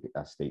can make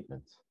a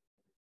statement?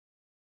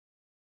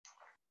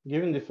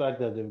 Given the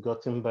fact that they've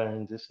gotten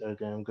Bayern this early,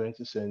 I'm going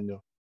to say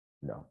no.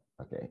 No.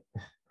 Okay.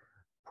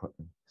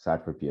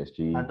 Sad for I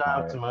PSG. don't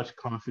have too Bayern. much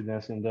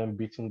confidence in them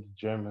beating the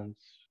Germans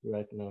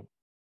right now.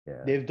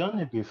 Yeah, They've done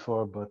it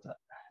before, but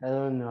I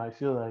don't know. I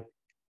feel like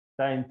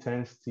that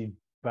intensity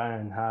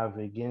Bayern have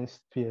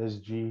against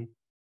PSG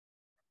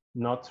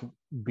not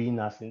being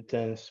as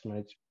intense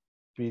might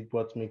be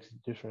what makes the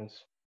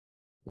difference.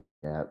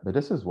 yeah. But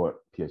this is what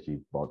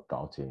PSG bought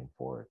Gautier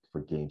for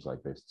games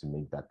like this to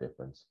make that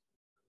difference.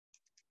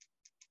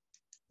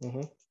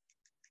 Hmm.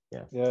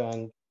 Yeah, Yeah,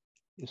 and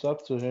it's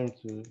up to him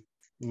to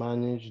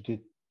manage the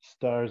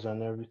stars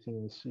and everything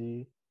and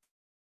see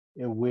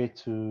a way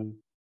to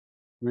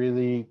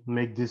really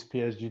make this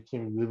PSG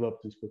team live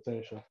up to its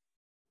potential.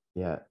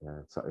 yeah.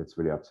 It's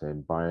really up to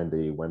him. Bayern,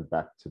 they went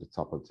back to the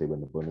top of the table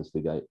in the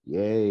Bundesliga.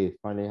 Yay! It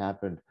finally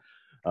happened.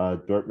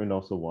 Dortmund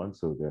also won,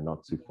 so they're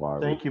not too far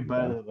away Thank you, from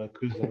Bayer them.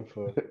 Leverkusen,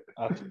 for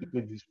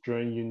absolutely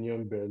destroying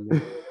Union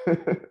Berlin.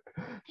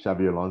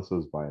 Xabi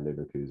Alonso's Bayern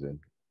Leverkusen.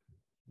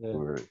 Yeah.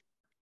 We're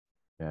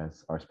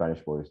Yes, our Spanish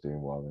boy is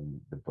doing well in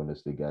the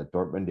Bundesliga.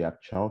 Dortmund, they have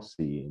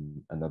Chelsea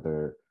in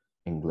another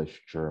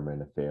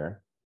English-German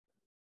affair.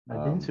 I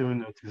didn't Um, even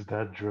notice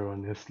that draw,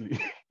 honestly.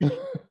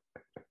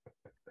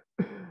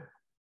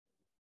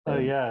 Oh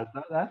and yeah,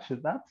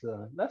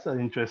 that's an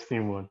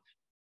interesting one.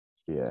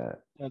 yeah,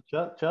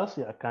 Yeah,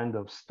 Chelsea are kind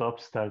of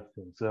stop-start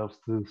themselves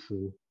too, so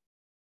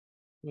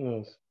who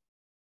knows?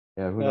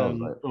 yeah, who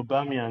knows?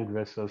 Aubameyang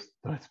versus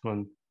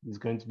Dortmund is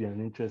going to be an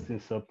interesting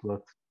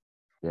subplot.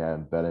 Yeah,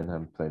 and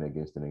Bellingham playing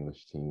against an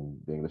English team.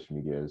 The English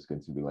media is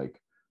going to be like,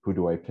 who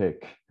do I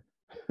pick?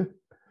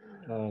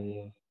 Oh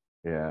yeah.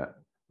 Yeah,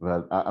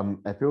 well,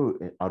 I feel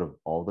out of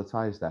all the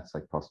ties, that's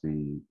like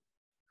possibly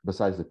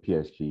besides the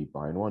PSG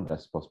Bayern one,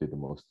 that's possibly the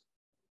most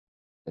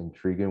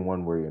intriguing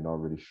one where you're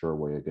not really sure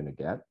what you're gonna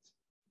get.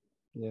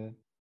 Yeah.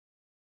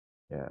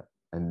 Yeah,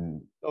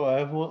 and Oh,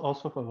 I've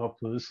also forgot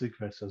Pulisic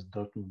versus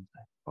Dortmund.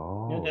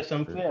 oh, There's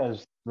some true.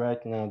 players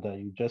right now that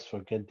you just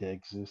forget they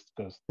exist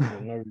because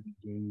they're not really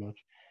doing much.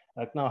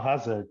 Like now,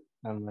 Hazard,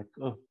 I'm like,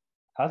 oh,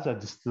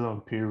 Hazard is still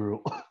on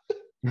payroll.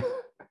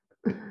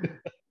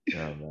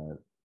 Oh man.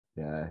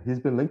 Yeah, he's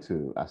been linked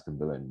to Aston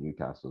Villa and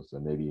Newcastle, so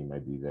maybe he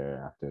might be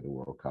there after the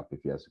World Cup if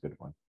he has a good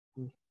one.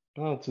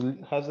 No,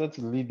 Hazard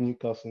to lead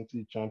Newcastle into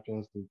the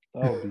Champions League.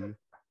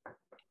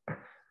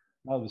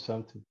 That'll be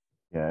something.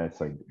 Yeah,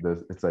 it's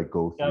like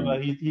goal Yeah, three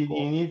but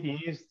goal. he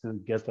needs to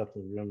get out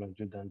of Real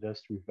Madrid and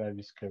just revive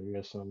his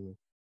career somewhere.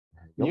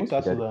 You almost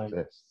forget Newcastle, he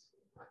exists.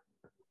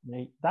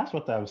 that's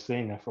what I was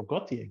saying. I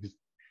forgot he exists.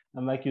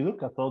 And like you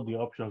look at all the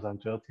options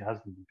Ancelotti has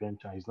in the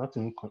bench, and he's not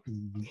even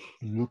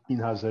looking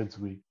Hazard's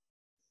way.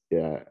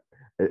 Yeah,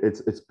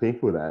 it's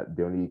painful that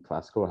the only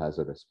classical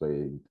hazard that's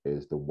played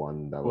is the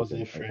one that was Was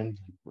in a friend.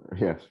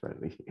 yes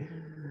friendly.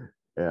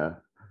 Yeah,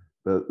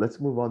 but let's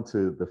move on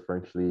to the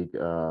French league.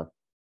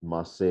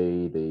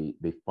 Marseille,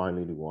 they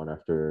finally won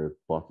after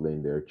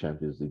bottling their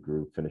Champions League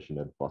group, finishing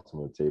at the bottom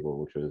of the table,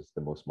 which was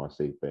the most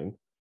Marseille thing.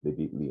 They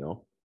beat Lyon.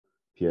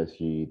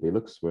 PSG, they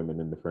look swimming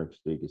in the French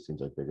league. It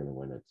seems like they're going to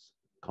win it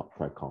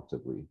quite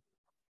comfortably.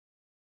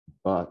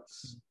 But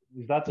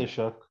Is that a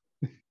shock?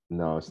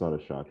 no, it's not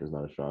a shock. It's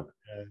not a shock.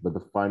 Yeah. But the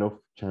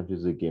final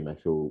Champions League game I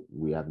feel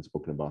we haven't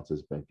spoken about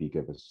is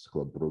Benfica versus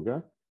Club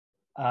Brugge.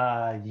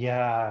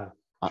 Yeah.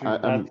 I, True. I,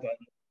 I'm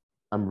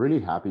I'm really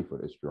happy for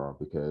this draw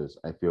because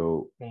I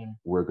feel Mm,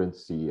 we're going to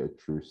see a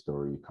true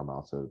story come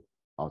out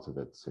of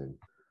it soon.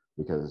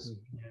 Because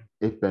yeah.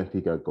 if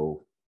Benfica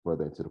go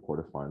further into the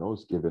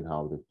quarterfinals, given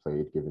how they've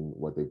played, given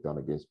what they've done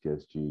against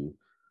PSG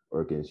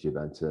or against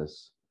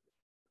Juventus,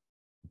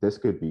 this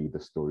could be the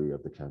story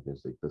of the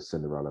Champions League, the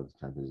Cinderella of the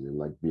Champions League,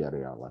 like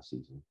Villarreal last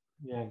season.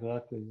 Yeah,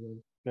 exactly.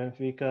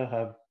 Benfica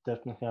have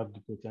definitely have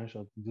the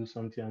potential to do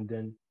something, and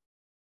then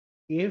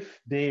if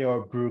they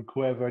or Brugge,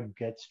 whoever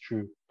gets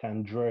through,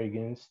 can draw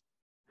against,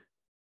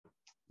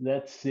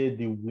 let's say,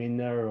 the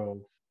winner of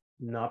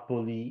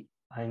Napoli,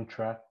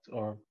 Eintracht,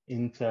 or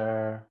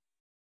Inter,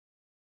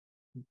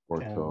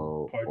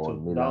 Porto or Porto,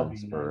 that would Milan be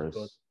nice. But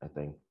Spurs, I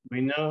think.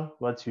 we know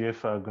what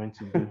UEFA are going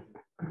to do.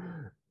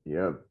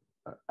 Yeah,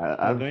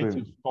 They're I've going to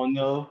been.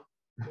 funnel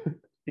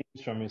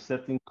teams from a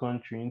certain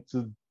country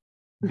into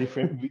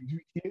different.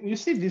 You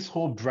see this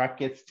whole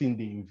bracket thing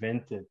they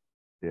invented.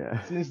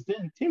 Yeah, Since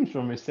then, teams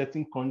from a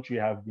certain country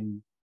have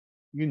been,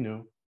 you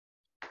know,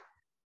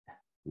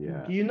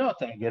 yeah. you know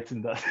what I'm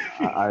getting that.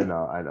 I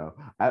know, I know.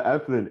 I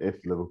feel if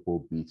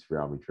Liverpool beats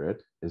Real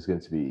Madrid, it's going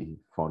to be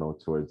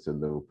funneled towards the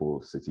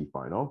Liverpool City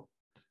final.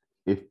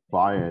 If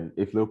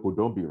Liverpool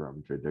don't beat Real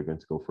Madrid, they're going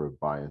to go for a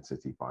Bayern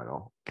City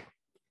final.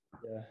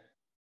 Yeah.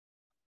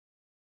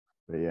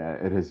 But yeah,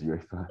 it is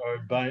UEFA.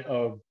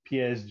 Or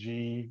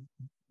PSG,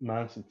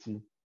 Man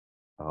City.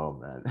 Oh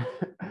man,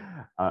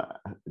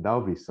 that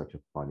would be such a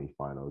funny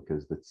final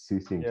because the two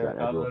teams Yeah, that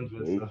everyone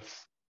Haaland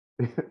hates,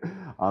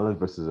 versus. Ireland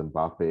versus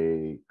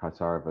Mbappe,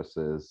 Qatar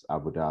versus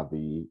Abu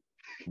Dhabi,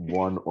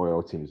 one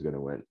oil team is going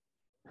to win.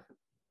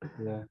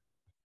 Yeah.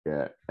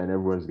 Yeah, and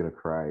everyone's going to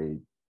cry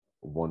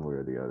one way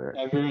or the other.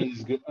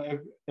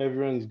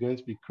 Everyone is going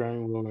to be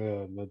crying one way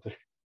or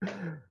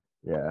another.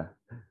 Yeah.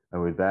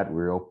 And with that,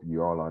 we hope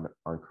you all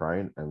aren't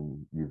crying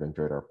and you've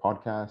enjoyed our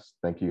podcast.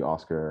 Thank you,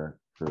 Oscar,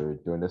 for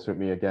doing this with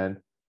me again.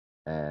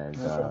 And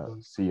No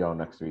problem. see y'all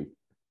next week.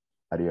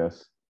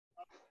 Adios.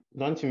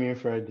 Don't you mean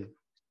Friday?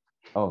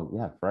 Oh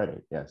yeah, Friday.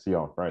 Yeah, see you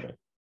on Friday.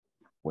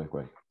 Wink,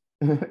 wink.